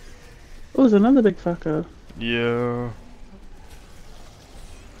 Oh, there's another big fucker. Yeah.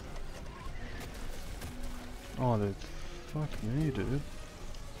 Oh, they fuck me, dude.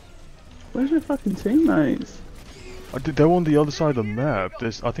 Where's your fucking teammates? They were on the other side of the map. I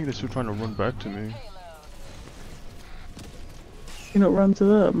think they're still trying to run back to me. You not run to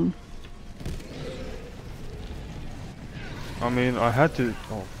them? I mean, I had to.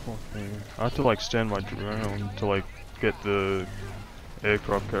 Oh fuck me! I had to like stand my ground to like get the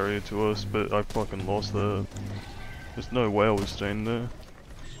aircraft carrier to us, but I fucking lost that. There's no way I was staying there.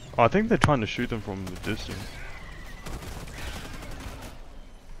 I think they're trying to shoot them from the distance.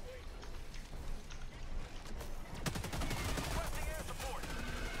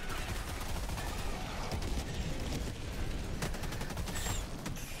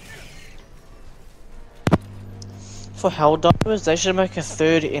 For Helldivers, they should make a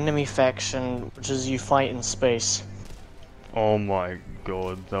third enemy faction, which is you fight in space. Oh my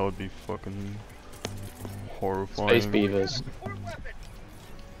god, that would be fucking horrifying. Space Beavers.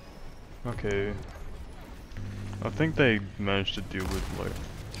 Okay. I think they managed to deal with like...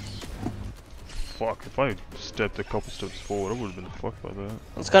 Fuck, if I stepped a couple steps forward, I would've been fucked by that.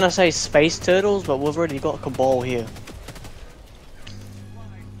 I was gonna say Space Turtles, but we've already got Cabal here.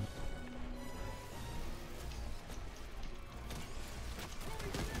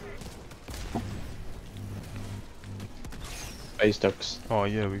 Space Ducks. Oh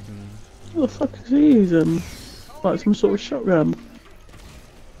yeah, we can... What the fuck is he using? Like some sort of shotgun?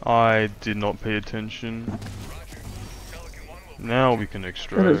 I did not pay attention. Now we can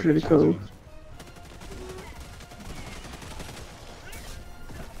extract. That looks really cool.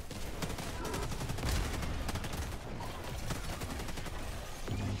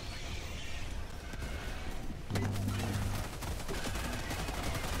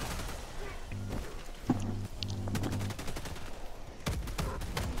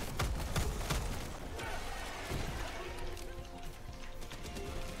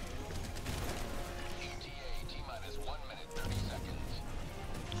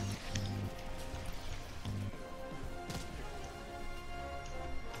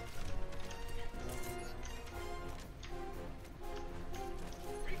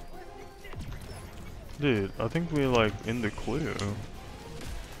 Dude, I think we're like in the clear.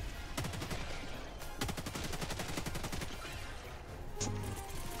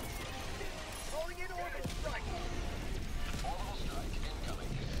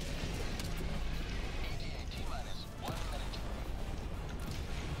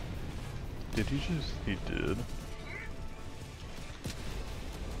 Did he just... He did.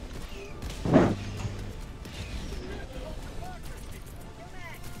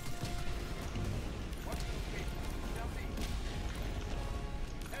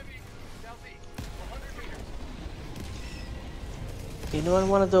 Anyone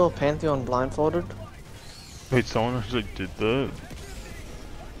want to do a Pantheon blindfolded? Wait, someone actually did that?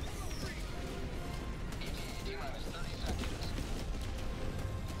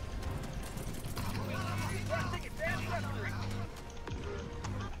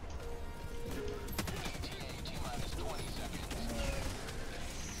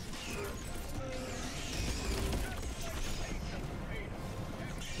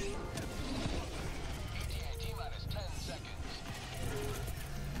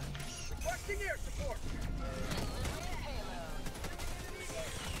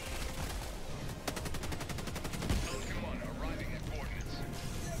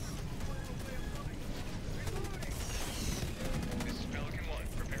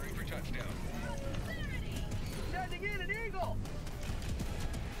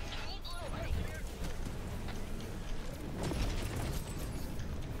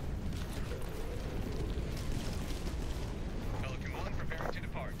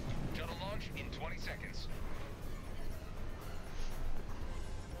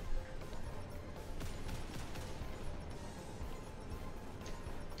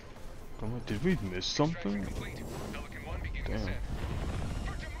 I'm like, did we miss something? Damn.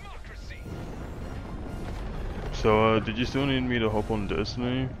 So, did you still need me to hop on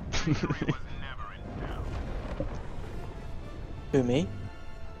Destiny? Who, me?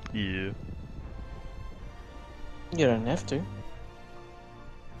 Yeah. You don't have to.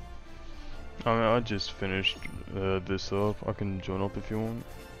 I mean, I just finished this up. I can join up if you want.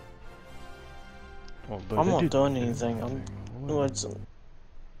 Although I'm they not did doing do anything. what?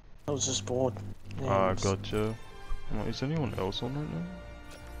 I was just bored. Ah, And gotcha. Well, is anyone else on right now?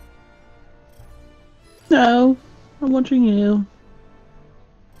 No, I'm watching you.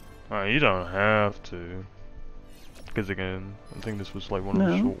 Ah, you don't have to. Because again, I think this was like one of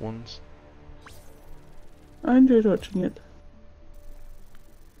the No. short ones. I enjoyed watching it.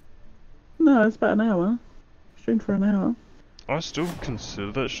 No, it's about an hour. Streamed for an hour. I still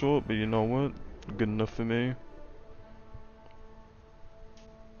consider that short, but you know what? Good enough for me.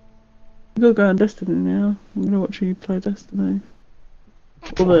 I'm gonna go on Destiny now. I'm gonna watch you play Destiny. Or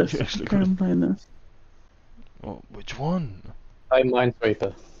Oh, this. you actually Okay, got I'm playing this. Oh, which one? I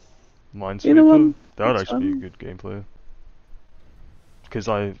Minesweeper. Either Minesweeper? one. That would It's actually be a fun. good gameplay. Because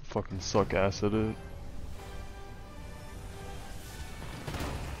I fucking suck ass at it.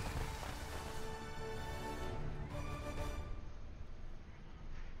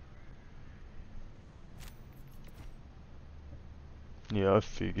 Yeah, I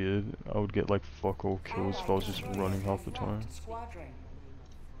figured I would get like fuck all kills if I was just running half the time.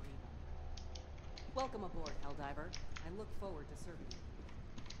 Welcome aboard, Helldiver. I look forward to serving you.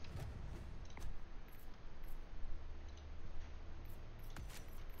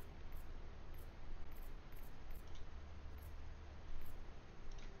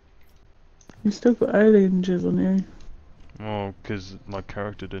 You still got alien jizz on you. Oh, because my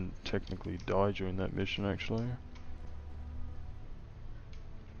character didn't technically die during that mission actually.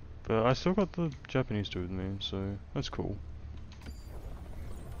 But I still got the Japanese dude with me, so that's cool.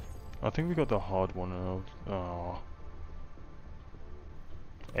 I think we got the hard one out. Ah,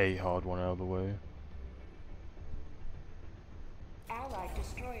 a hard one out of the way. Allied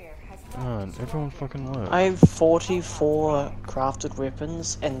destroyer has Man, everyone fucking left. I have 44 crafted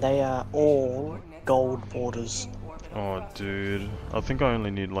weapons, and they are all gold borders. Oh, dude. I think I only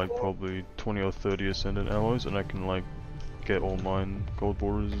need like probably 20 or 30 ascendant alloys, and I can like get all mine gold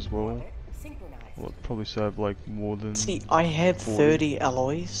borders as well. Well, probably say I have like more than. See, I have 40. 30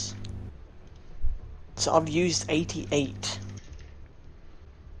 alloys. So I've used 88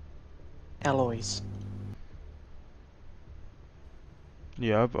 alloys.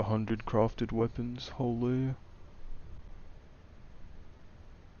 Yeah, I have 100 crafted weapons. Holy.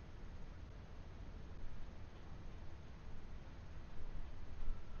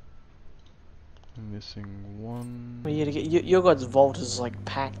 I'm missing one. Well, your guys' vault is like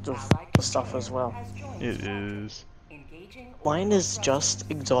packed with stuff as well. It is. Mine is just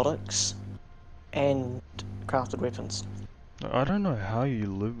exotics and crafted weapons. I don't know how you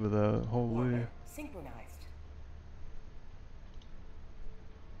live with that. Holy.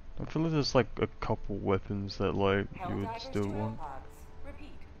 I feel like there's like a couple weapons that like you would still want.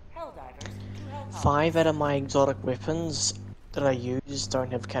 5 out of my exotic weapons that I use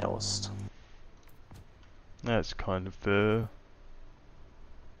don't have catalyst. That's kind of fair.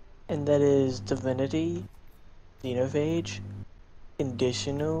 And that is Divinity, Xenophage,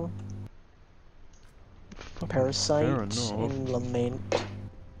 Conditional, Fucking Parasite, fair enough. and Lament.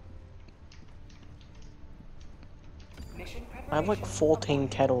 I have like 14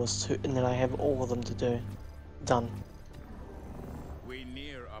 catalysts, and then I have all of them to do. Done.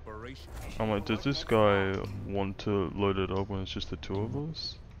 I'm like, does this guy want to load it up when it's just the two of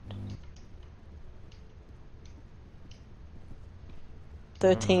us?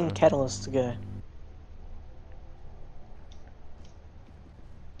 13 catalysts to go.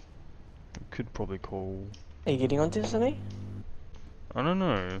 Could probably call. Are you getting on Destiny? I don't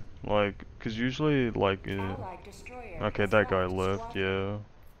know, like, cause usually, like, okay, that guy left, yeah.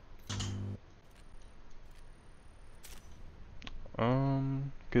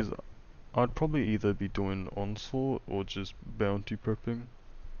 Cause I'd probably either be doing onslaught or just bounty prepping.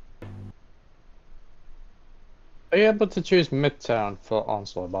 Are you able to choose Midtown for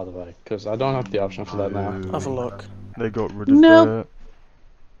Onslaught, by the way? Because I don't have the option for that now. Have a look. They got rid of Nope. that.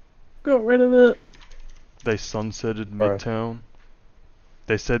 Got rid of it. They sunsetted Right. Midtown.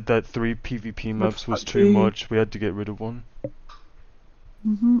 They said that 3 PvP maps was fuck too you. much, we had to get rid of one.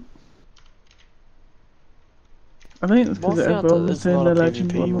 I think it's because Well, I feel everyone that was there's doing not the a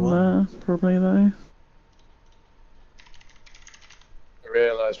legend PvP one on there. Probably though. I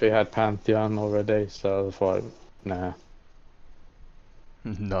realized we had Pantheon already, so I thought, nah.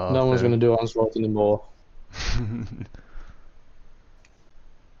 Nah, No one's fair. gonna do Onslaught anymore.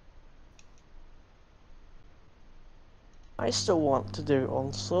 I still want to do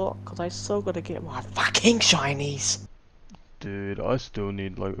Onslaught, because I still gotta get my fucking shinies. Dude, I still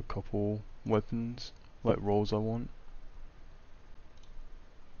need like a couple weapons, like rolls I want.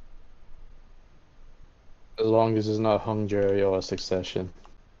 As long as it's not hung jury or a succession.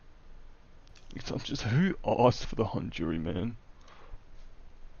 I'm just, who asked for the hunt jury, man?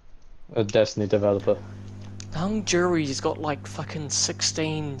 A Destiny developer. Hung Jury's got like fucking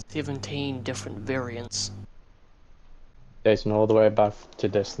 16, 17 different variants. Dating all the way back to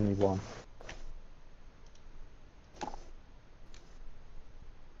Destiny 1.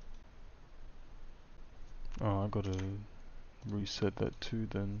 Oh, I gotta reset that too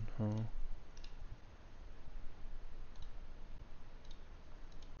then, huh?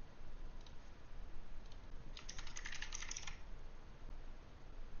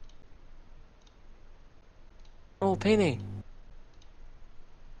 Oh, Penny.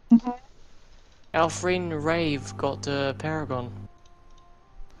 Our friend Rave got the Paragon.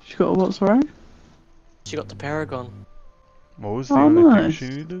 She got a what, sorry? She got the Paragon. What was the Oh, only thing nice. she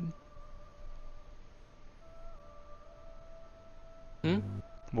needed? Hmm?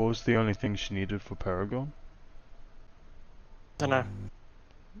 What was the only thing she needed for Paragon? Dunno.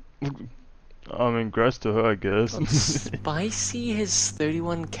 I mean, grass to her, I guess. But Spicy has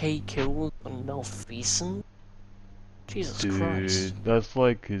 31k kills on Malfeasant? Jesus Christ. Dude, that's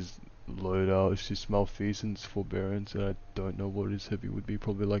like his loadout. It's just Malfeasant's forbearance, and I don't know what his heavy would be.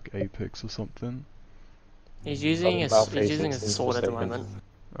 Probably like Apex or something. He's using a sword at the moment.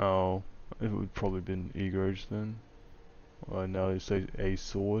 Oh, it would probably been Egrage then. Now they say a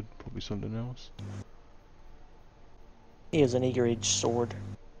sword, probably something else. He has an eager edge sword.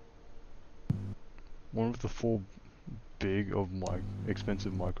 One of the 4 big of my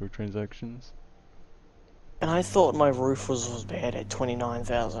expensive microtransactions. And I thought my roof was bad at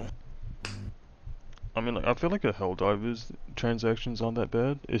 29,000. I mean, like, I feel like the Helldivers transactions aren't that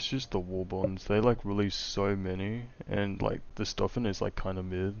bad. It's just the war bonds. They like release so many, and like the stuff in it is like kind of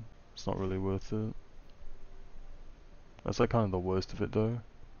mid. It's not really worth it. That's like kind of the worst of it though.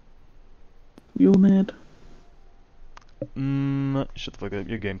 You're mad. Shut the fuck up.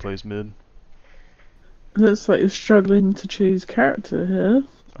 Your gameplay's mid. Looks like you're struggling to choose character here.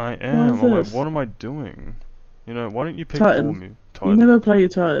 I am. What I'm is like, this? what am I doing? You know, why don't you pick Titan. for me? You Titan. never play your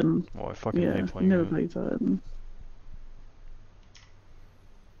Titan. Oh, I fucking Yeah, hate you playing never it. play Titan.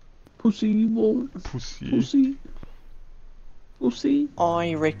 Pussy, you won't. Pussy. Pussy. Pussy.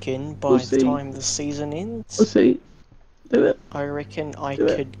 I reckon by Pussy. the time the season ends, Pussy. Do it. I reckon I Do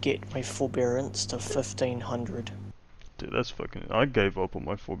it. could get my forbearance to 1500. Dude, that's fucking. I gave up on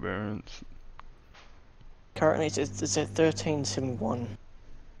my forbearance. Currently it's at 1371.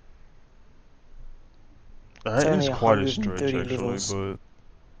 That only is quite a stretch 130 actually, levels.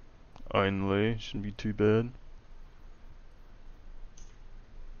 but only shouldn't be too bad.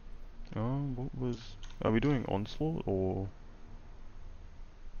 Oh, what was? Are we doing Onslaught or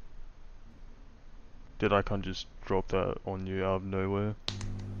did I kind of just drop that on you out of nowhere?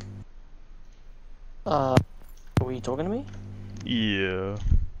 Are you talking to me? Yeah.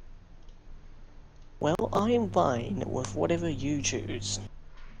 Well, I am fine with whatever you choose.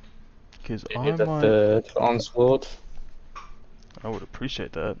 Because You I need the might. third Onslaught. I would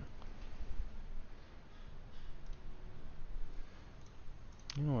appreciate that.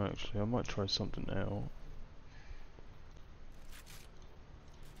 You know, actually, I might try something out.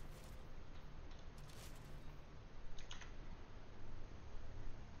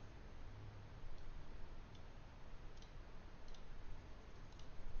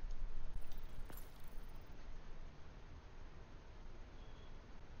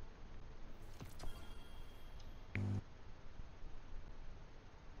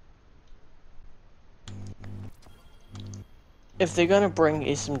 If they're gonna bring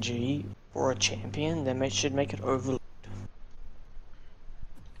SMG or a champion, then they should make it Overload.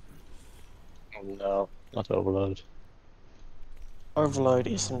 No, not Overload. Overload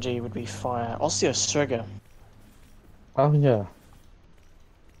SMG would be fire. Osseous Trigger. Oh yeah.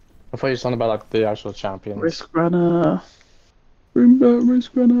 I thought you were talking about like the actual champions. Risk Runner. Roomba,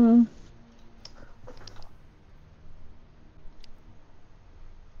 Risk Runner.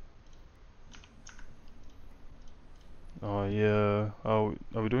 Oh yeah. Oh,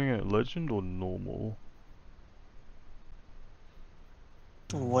 are we doing it legend or normal?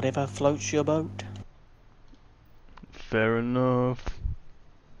 Whatever floats your boat. Fair enough.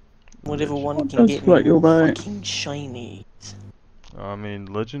 Whatever Legend. one What can does get me float your more boat? fucking shiny. I mean,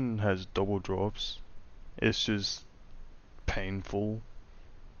 legend has double drops. It's just painful.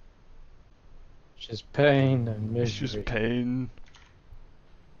 Just pain and It's misery. just pain.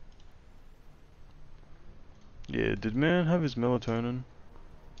 Yeah, did man have his melatonin?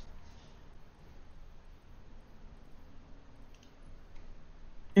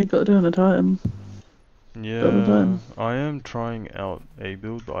 You got to do it on a time. Double Yeah, time. I am trying out a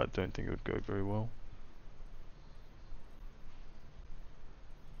build, but I don't think it would go very well.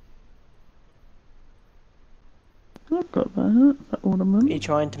 I've got that ornament. Are you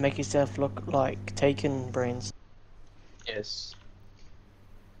trying to make yourself look like Taken Brains? Yes.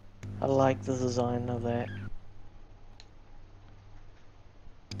 I like the design of that.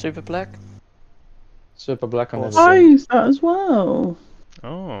 Super black? Super black on Awesome. I everything. use that as well.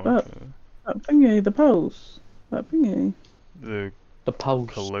 Oh, That okay. that thingy, the pulse. That thingy. The The pulse.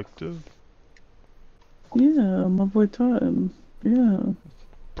 collective? Yeah, my boy Titan. Yeah.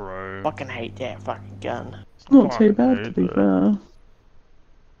 Bro. Fucking hate that fucking gun. It's not too Fucking bad to hate be that. fair.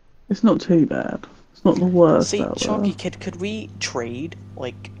 It's not too bad. It's not the worst See, out there. Chunky Kid, could we trade?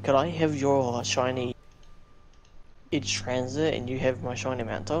 Like, could I have your shiny Edge Transit and you have my shiny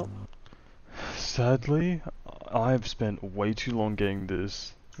Mantle? Sadly, I've spent way too long getting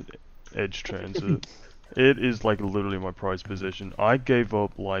this Edge Transit. It is like literally my prized possession. I gave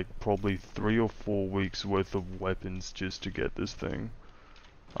up like probably 3 or 4 weeks worth of weapons just to get this thing.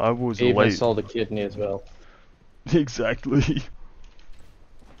 I was He even late. sold the kidney as well. Exactly.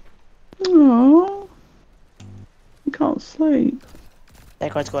 Aww. You can't sleep.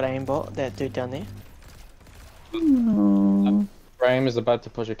 That guy's got aimbot, that dude down there. Aww. Graham is about to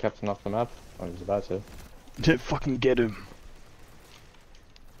push a captain off the map. Oh, he's about to. Yeah, fucking get him.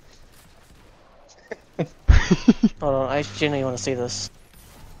 Hold on, I genuinely want to see this.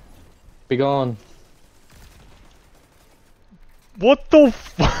 Be gone. What the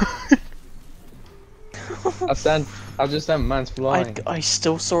fuck? I just sent man's flying. I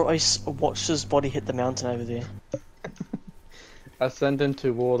still saw, watched his body hit the mountain over there. I sent him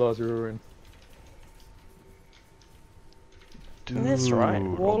to Warlord's Ruin. Dude, And that's right,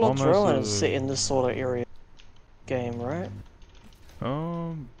 Warlord's Obama's Ruin a- is set in this sort of area game, right?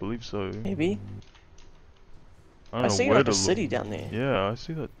 believe so. Maybe? I I don't know see where like to a look. city down there. Yeah, I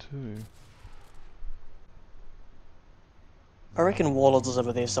see that too. I reckon Warlords is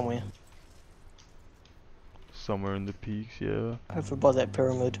over there somewhere. Somewhere in the peaks, yeah. Over by that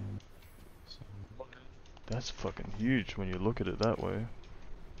pyramid. That's fucking huge when you look at it that way.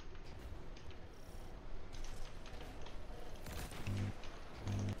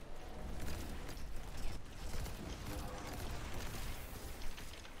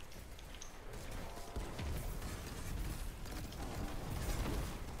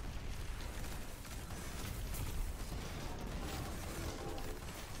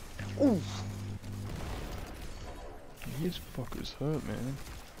 Ooh. These fuckers hurt, man.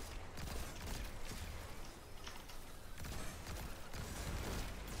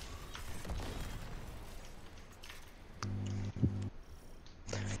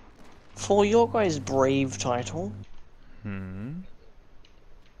 For your guys' brave title,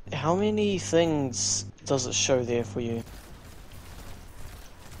 how many things does it show there for you?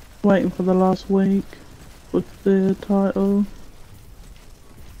 Waiting for the last week with the title,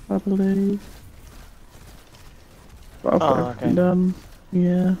 I believe. But I've got Oh, everything okay. done.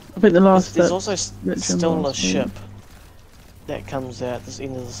 Yeah, I think the last There's step also literally still a last week. ship that comes out this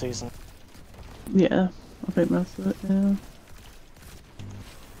end of the season. Yeah, I think that's it. Yeah.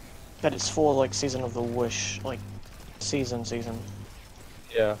 But it's for like Season of the Wish, like season.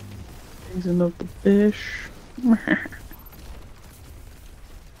 Yeah. Season of the fish.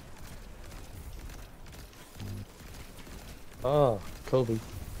 Oh, Kobe.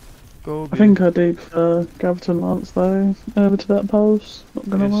 Go I think I did Graviton Lance though, over to that pulse, not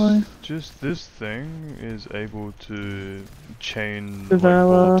gonna lie. Just this thing is able to chain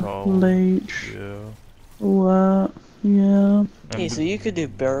Devour, like volatile. Leech, Yeah. all that, yeah. Yeah, so you could do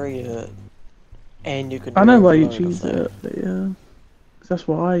Barrier, and you could. I do know why you Overload of choose that. it, but yeah. 'Cause that's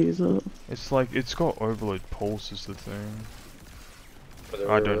why I use it. It's like it's got overload pulse is the thing.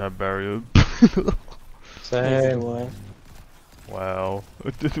 Whatever. I don't have barrier. Neither Same. do I. Wow.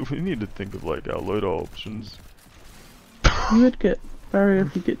 We need to think of like our loader options. You would get barrier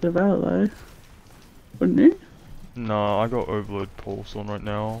if you get Devour though, wouldn't you? Nah, I got overload pulse on right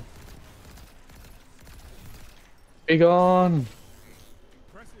now. Be gone.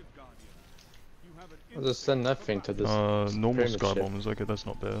 I'll just send that thing to this. Normal pyramid sky ship. bombers. Okay, that's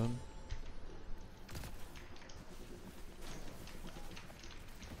not bad.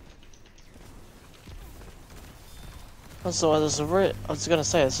 Also, I was gonna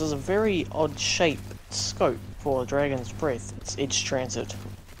say, this is a very odd shape scope for Dragon's Breath. It's Edge Transit.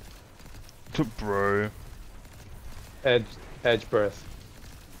 Bro. Edge breath.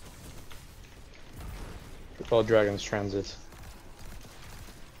 Or Dragon's Transit.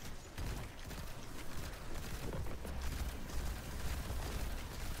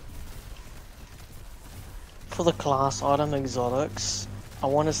 For the class item exotics, I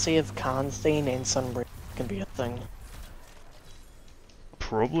want to see if Karnstein and Sunbreeze can be a thing.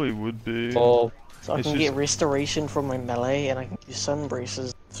 Probably would be. Or So I can get restoration from my melee, and I can use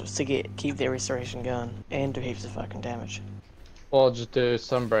Sunbreezes to keep their restoration going, and do heaps of fucking damage. Or just do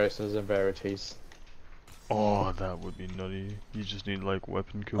some braces and verities. Oh, that would be nutty. You just need like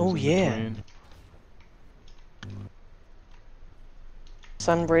weapon kills Oh in yeah. between.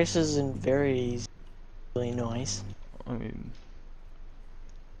 Sunbraces and very really nice. I mean,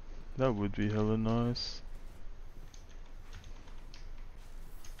 that would be hella nice.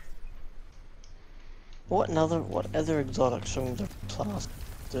 What other exotics from the class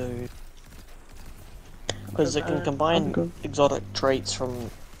do? Because it can combine exotic traits from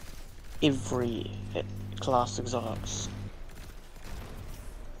every class exotics.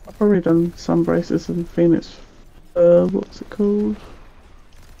 I've probably done some braces and Phoenix. What's it called?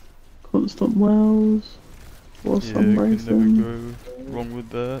 Constant Wells. Or Yeah, some you can bracing. never go wrong with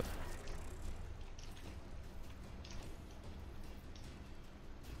that.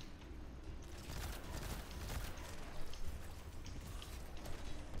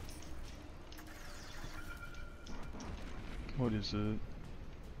 What is it?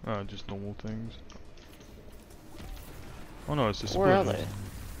 Ah, just normal things. Oh no, it's a split. Where are they?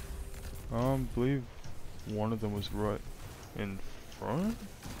 I believe one of them was right in front?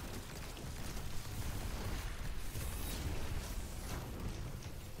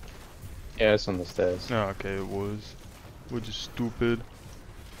 Yeah, it's on the stairs. Ah, okay, it was. We're just stupid.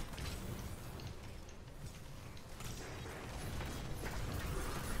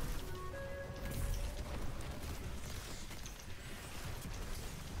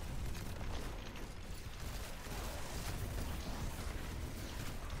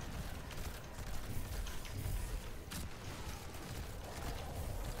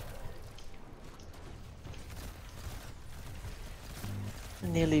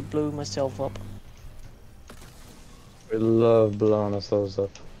 Nearly blew myself up. We love blowing ourselves up.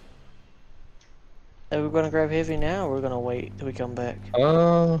 Are we gonna grab heavy now, or we're gonna wait till we come back?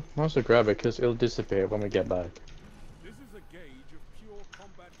 Might as well grab it because it'll disappear when we get back. This is a gauge of pure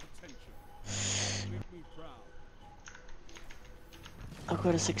combat potential. Make me proud. I've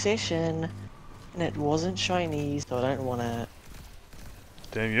got a succession, and it wasn't shiny, so I don't wanna.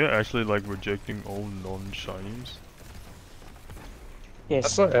 Damn, you're actually like rejecting all non-shinies. Yes.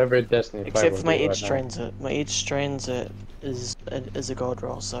 That's what every Destiny player Except will for my do Edge right now. Transit. My Edge Transit is a god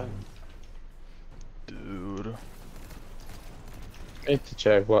roll, so. Dude. I need to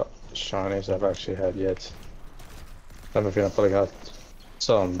check what shinies I've actually had yet. I have a feeling I've probably got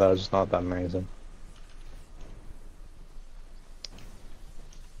some that are just not that amazing.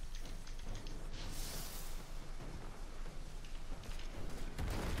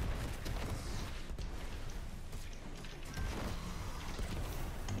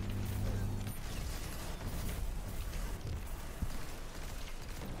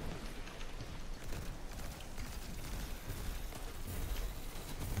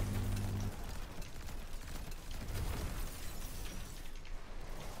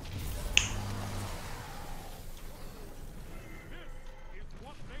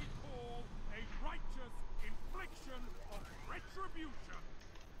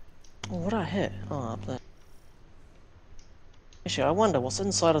 Oh, what I hit? Oh, up there. Actually, I wonder what's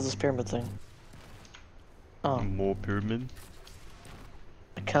inside of this pyramid thing. Oh, More pyramid?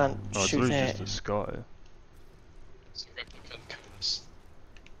 I can't Oh, it's shoot literally that. just the sky. It's a replicant curse.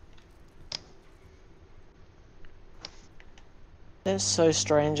 That's so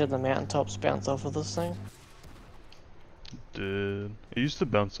strange that the mountaintops bounce off of this thing. Dude. It used to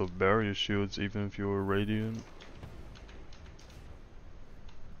bounce off barrier shields even if you were radiant.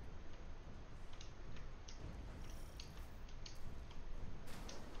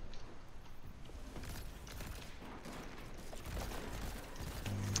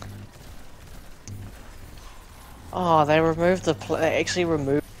 Oh, they removed they actually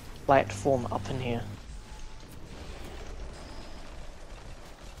removed the platform up in here.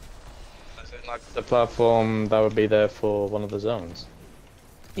 Is it like the platform that would be there for one of the zones?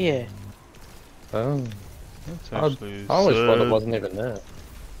 Yeah. Oh. That's I actually always thought it sad. wasn't even there.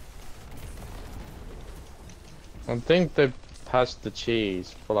 I think they patched the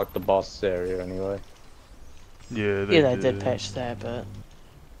cheese for like the boss area anyway. Yeah, They did patch that, but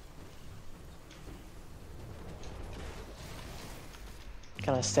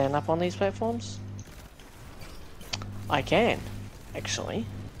Can I stand up on these platforms? I can, actually.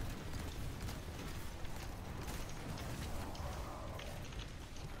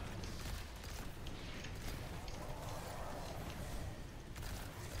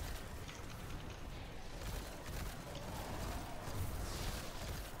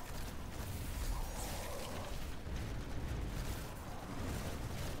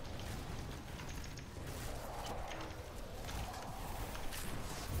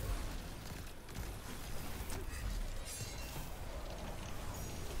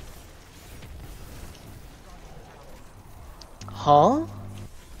 Huh?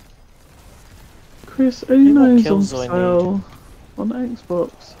 Chris, How many Uno's on kills do I sale on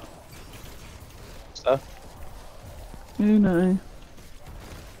Xbox. So? Uno,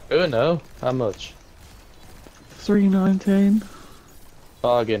 Oh no, how much? $3.19.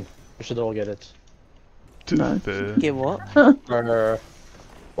 Bargain. We should all get it. No. Fair. Get what?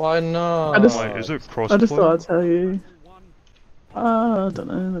 Why not? Wait, is it I just thought I'd crossplay? tell you. I don't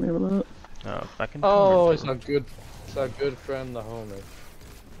know. Let me have a look. Back in Oh, Congress, it's our good friend, the homie.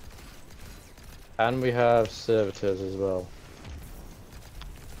 And we have servitors as well.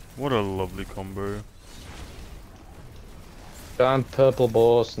 What a lovely combo. Giant purple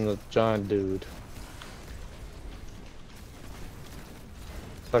boss and a giant dude.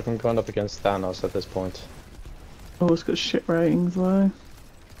 It's like I'm going up against Thanos at this point. Oh, it's got shit ratings though.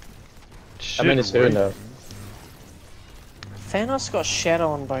 I mean, it's Uno. Thanos got shat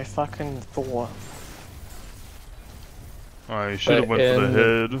on by fucking Thor. I should have went for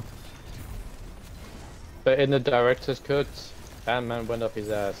the head. But in the director's cut, Ant-Man went up his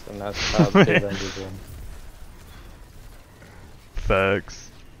ass, and that's how the Avengers won.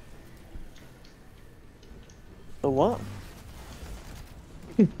 Facts. The what?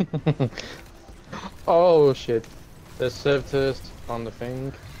 Oh shit. There's servitors on the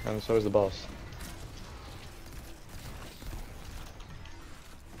thing, and so is the boss.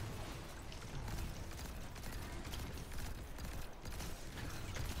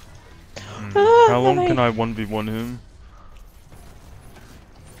 How long can I 1v1 him?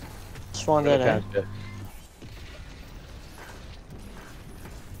 Let's find that out.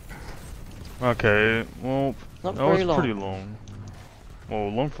 Okay, well, Not that was very long. pretty long. Well,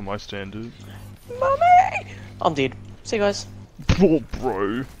 long for my standard. Mummy! I'm dead. See you guys. Oh,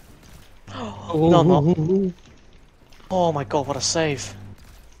 bro. No, I'm not. Oh my god, what a save.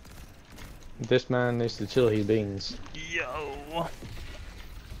 This man needs to chill his beans. Yo.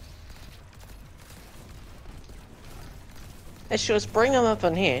 Let's just bring him up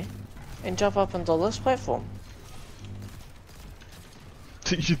in here and jump up into this platform.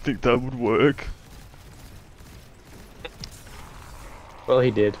 Do you think that would work? Well,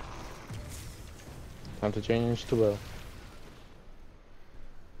 he did. Time to change to well.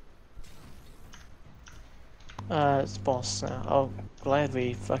 It's boss now. Oh, glad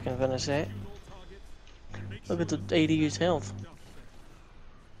we fucking finished that. Look at the 80's health.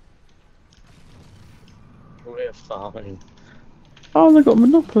 We're farming. Oh, they got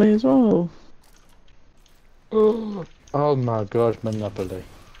Monopoly as well. Oh my god, Monopoly.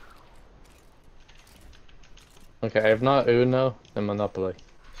 Okay, if not Uno, then Monopoly.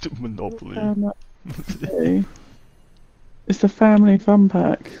 Monopoly. Okay. It's the family fun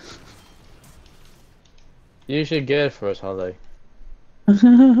pack. You should get it for us, Holly.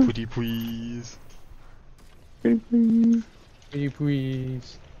 Pretty please. Please. Pretty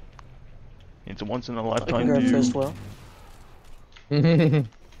please. It's a once in a I can lifetime go deal. first, well.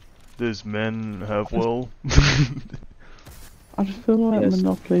 There's men have well. I just feel like Yes.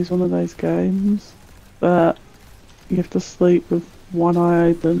 Monopoly's one of those games that you have to sleep with one eye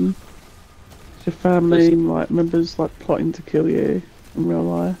open. Your family like members like plotting to kill you in real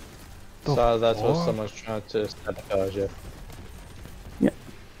life. So that's what fuck? someone's trying to sabotage you.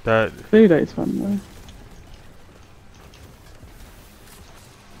 That Voodoo's fun though.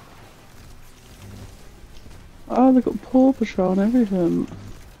 Oh, they've got Paw Patrol and everything.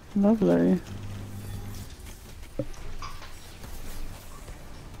 Lovely. I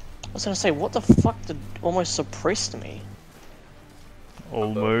was gonna say, what the fuck did almost suppressed me?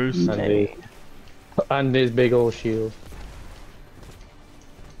 almost. And his big old shield.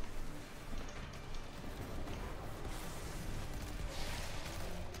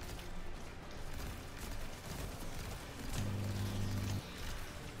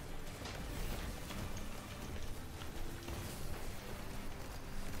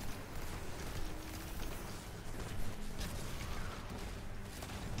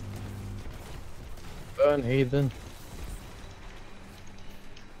 Burn, heathen.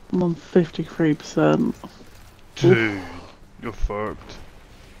 I'm on 53%. Dude, you're fucked.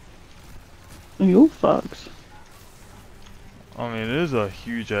 You're fucked. I mean, it is a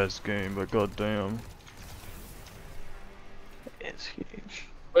huge ass game, but goddamn. It's huge.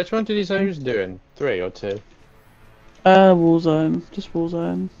 Which one did you say you was doing? 3 or 2? Warzone. Just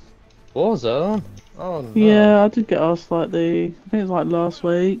Warzone. Warzone? Oh no. Yeah, I did get asked like I think it was like last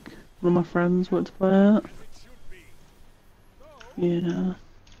week. One of my friends went to play it. Yeah.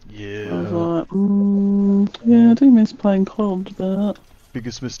 Yeah. I was like, yeah, I do miss playing COD, but...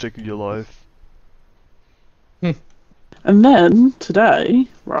 Biggest mistake of your life. And then, today,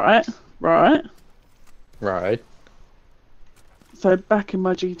 right? So back in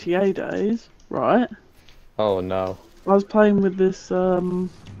my GTA days, right? Oh no. I was playing with this,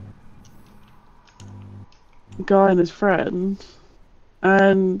 guy and his friend,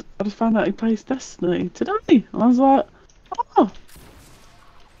 and I just found out he plays Destiny today. And I was like, oh!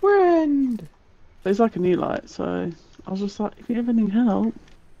 Friend! But he's like a new light, so I was just like, if you ever need help,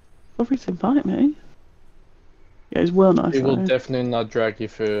 feel free to invite me. Yeah, he's well nice. He will though. definitely not drag you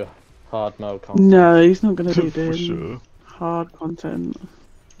through hard mode content. No, he's not gonna be For doing sure. hard content.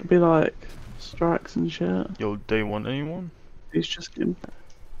 It'd be like strikes and shit. Yo, day one, anyone? He's just in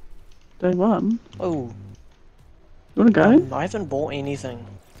day one. Oh, You wanna go? I haven't bought anything.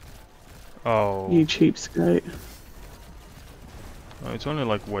 Oh. You cheapskate. Oh, it's only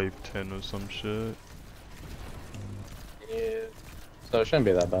like wave 10 or some shit. Yeah. So it shouldn't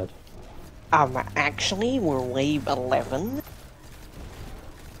be that bad. Actually, we're wave 11.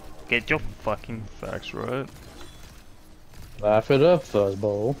 Get your fucking facts right. Laugh it up,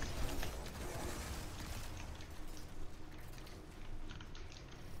 fuzzball.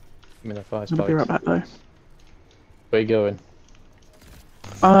 I mean, if I I'll be right back though. Where you going?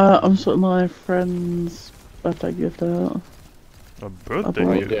 I'm sorting my friend's birthday gift out. A birthday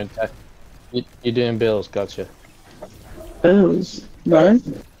Oh, You gift? doing you doing bills? Gotcha. Bills? No.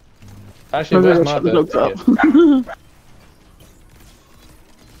 Actually, Maybe where's I'll my shut the dogs birthday gift? up.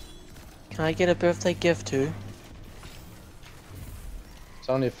 Can I get a birthday gift too? It's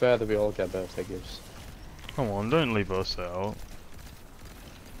only fair that we all get birthday gifts. Come on, don't leave us out.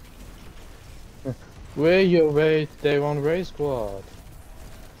 We're your day one race squad.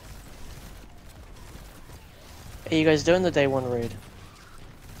 Are you guys doing the day one raid?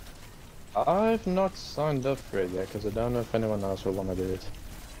 I've not signed up for it yet because I don't know if anyone else will want to do it.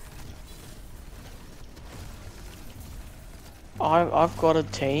 I've got a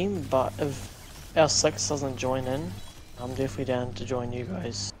team, but if our 6 doesn't join in, I'm definitely down to join you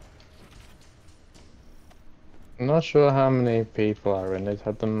guys. I'm not sure how many people are in it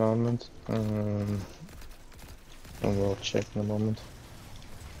at the moment. And we'll check in a moment.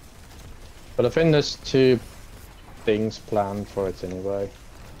 But I think there's 2 things planned for it anyway.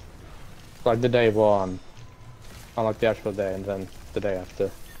 Like the day one, I like the actual day, and then the day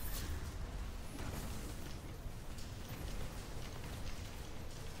after.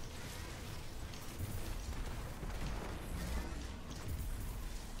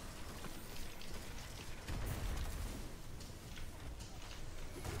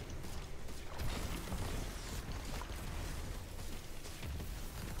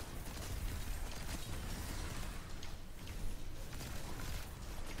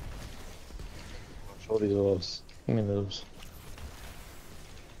 All these orbs. Give me those.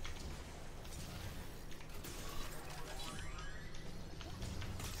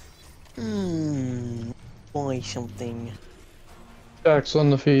 Buy something. Jack's on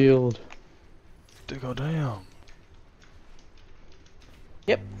the field. They go down.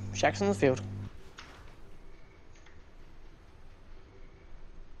 Yep, Shaq's in the field.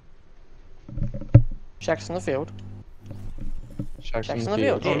 Shaq's in the field. Jack's Jack's on on the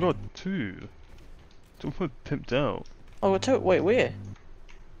the field. field. Oh, I got 2. Don't put pimped out. Oh, wait, where?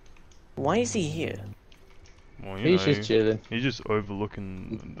 Why is he here? Well, He's just chilling. He's just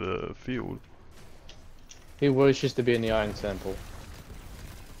overlooking the field. He wishes to be in the Iron Temple.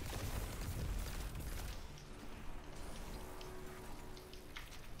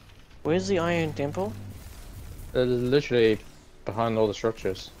 Where's the Iron Temple? They're literally behind all the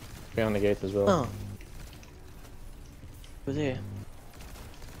structures. Behind the gate as well. Oh. Over there.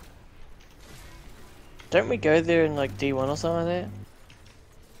 Don't we go there in like D1 or something like that?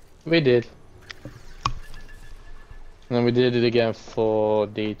 We did. And then we did it again for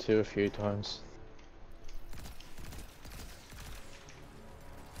D2 a few times.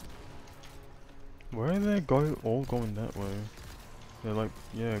 Where are they all going that way? They're like,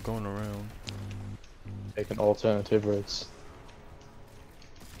 yeah, going around. Taking alternative routes.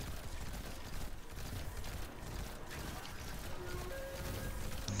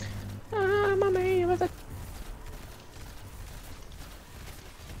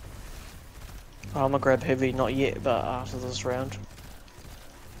 I'm gonna grab heavy, not yet, but after this round.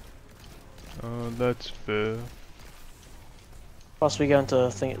 That's fair. Plus we go into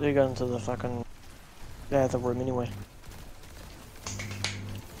the fucking the room anyway.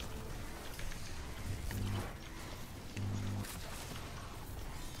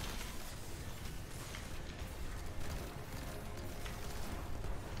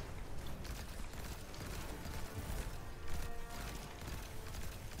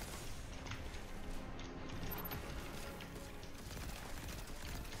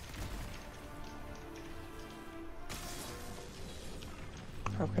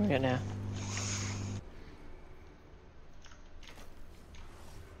 How can we get now?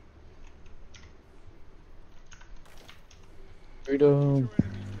 Freedom.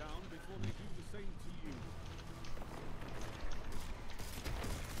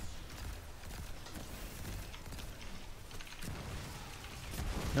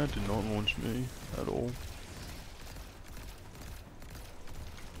 That did not launch me at all.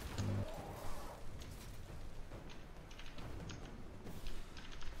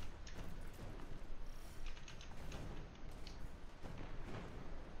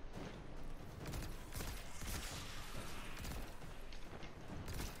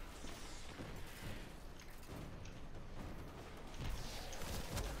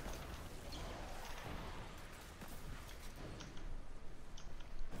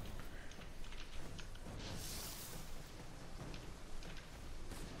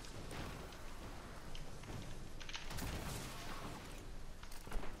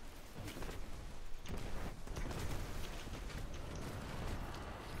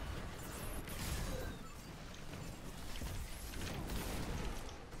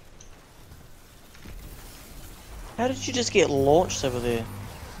 How did you just get launched over there?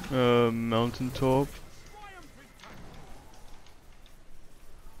 Mountaintop.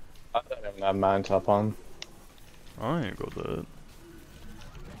 I don't even have mount up on. I ain't got that.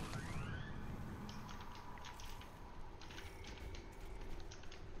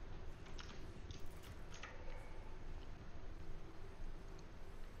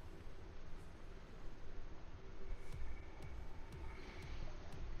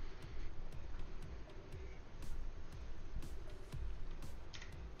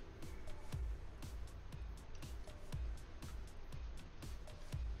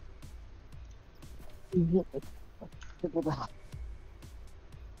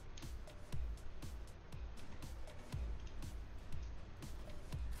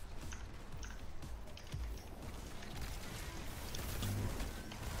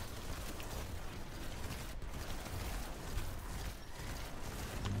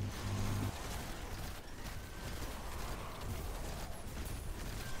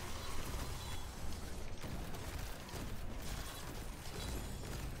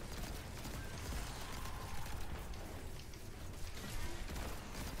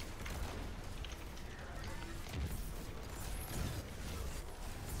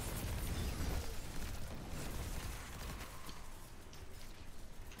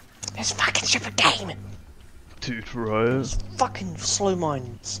 This fucking stupid game! Dude, right? These fucking slow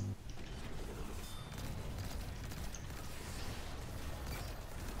mines.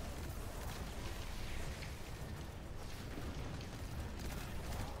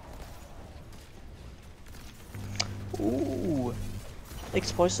 Ooh.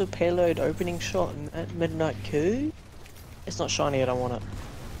 Explosive payload opening shot at midnight coup? It's not shiny, I don't want it.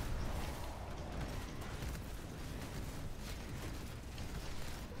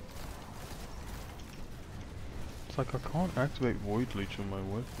 It's like I can't activate Void Leech on my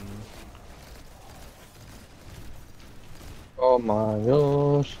weapon. Oh my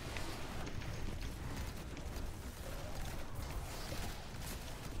gosh.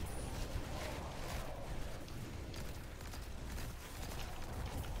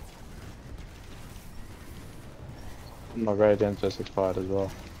 My radiant just expired as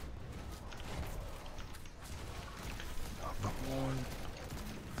well. Oh, come on.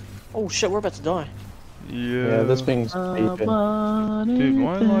 Oh shit, we're about to die. Yeah, this thing's beeping. Dude,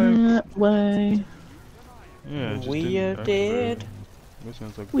 why like... way. Yeah, it just We didn't are activate. dead. That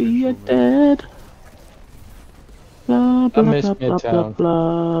sounds like We are visual, man. dead. Blah blah miss blah blah blah Midtown.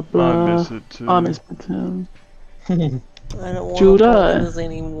 blah blah. I miss it too. I miss Midtown. I don't want Judah. borders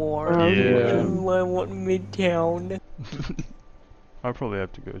anymore. Yeah. I want Midtown. I probably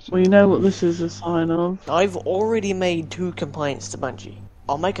have to go soon. Well, you know what this is a sign of. I've already made 2 complaints to Bungie.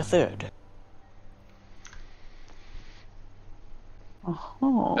 I'll make a 3rd. Best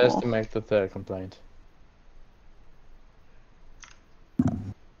Oh. to make the 3rd complaint.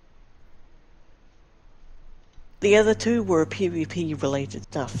 The other 2 were PvP related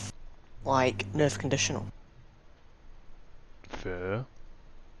stuff. like nerf conditional. Fair.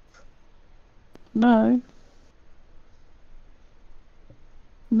 No.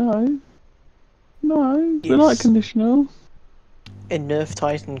 No. No. They're like Yes. conditional. And nerf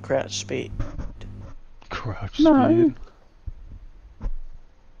Titan crouch speed. Crouch No. speed.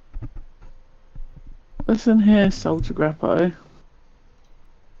 Listen here, Soldier Grappo.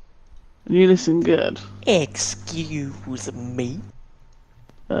 And you listen good. Excuse me.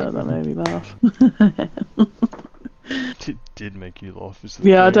 That made me laugh. It did make you laugh, is the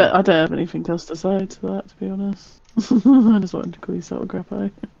Yeah, thing. I don't have anything else to say to that, to be honest. I just wanted to call you Soldier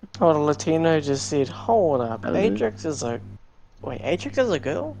Grappo. Oh, the Latino just said, hold up, Oh, Ajax is a... Wait, Ajax is a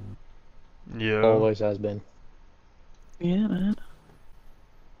girl? Yeah. Always has been. Yeah, man.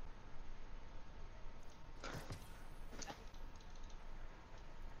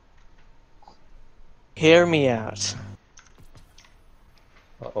 Hear me out.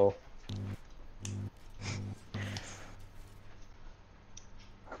 Uh-oh.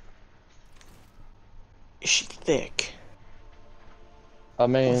 Is she thick? I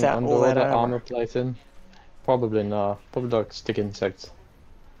mean, Without under all all that the armor. armor plating, probably not. Probably like stick insects.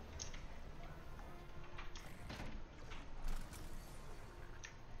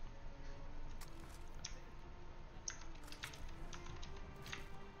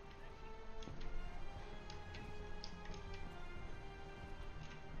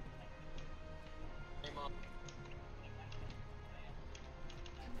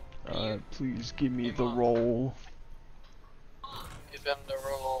 Please give me the roll. Give him the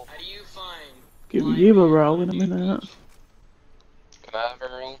roll. How do you find? Give you a roll in a minute. Can I have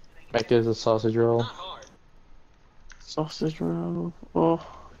a roll? Make it a sausage roll. Not hard. Sausage roll. Oh,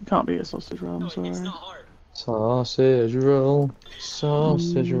 it can't be a sausage roll, I'm It's sorry. not hard. Sausage roll.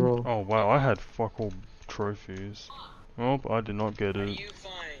 Sausage roll. Oh wow, I had fuck all trophies. Oh, I did not get How do it. you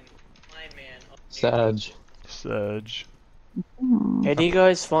find Blind Man? Sag. Sag. How do you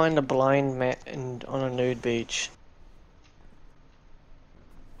guys find a blind man on a nude beach?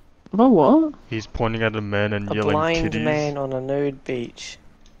 About what? He's pointing at a man and A yelling blind titties. man on a nude beach.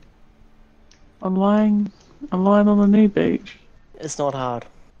 I'm lying on a nude beach. It's not hard.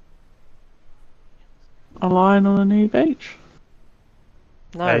 I'm lying on a nude beach.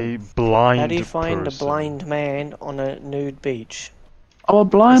 No. A blind How do you find person. a blind man on a nude beach? Oh, a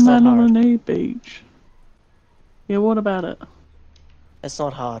blind It's not man on a hard. nude beach. Yeah, what about it? It's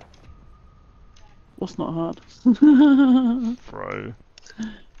not hard. What's not hard? Bro.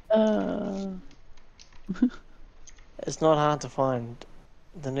 It's not hard to find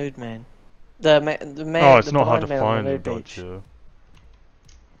the nude man. The man, Oh, it's the not hard blind to man on find the it, nude beach. gotcha.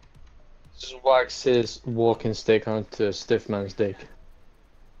 Just wax his walking stick onto a stiff man's dick.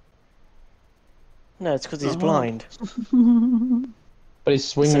 No, it's because he's Uh-huh. blind. But he's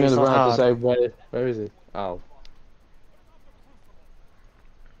swinging So it it's not around to hard. say, where is it? Oh.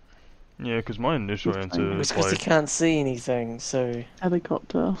 Yeah, because my initial answer It's is because he like can't see anything, so...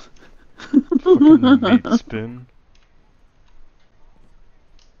 Helicopter. fucking meat spin.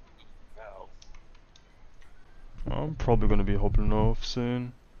 I'm probably gonna be hopping off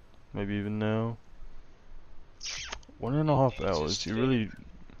soon. Maybe even now. 1.5 hours. You really...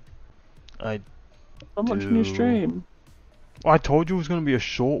 I I'm watching your stream. I told you it was gonna be a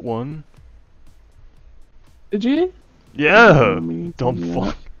short one. Did you? Yeah! Me, Dumb yeah.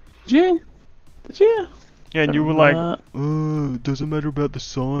 fuck. Did you? Did you? Yeah, and you were Don't like, know oh, it doesn't matter about the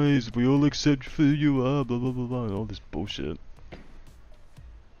size, we all accept who you are, blah blah blah blah, and all this bullshit.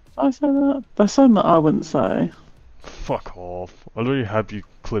 I say that. That's something that I wouldn't say. Fuck off. I already have you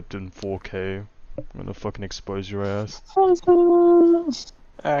clipped in 4K. I'm gonna fucking expose your ass. I say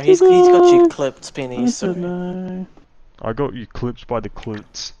that. He's got you clipped, Penny, I so... don't know. I got you clipped by the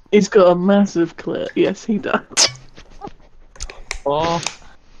clits. He's got a massive clip. Yes, he does. Oh.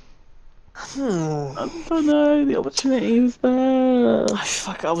 I don't know. The opportunity was there. Oh,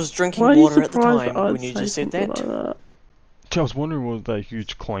 fuck, I was drinking Why are you water at the surprised time that I'd when you say just said something that. like that? I was wondering what that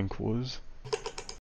huge clank was.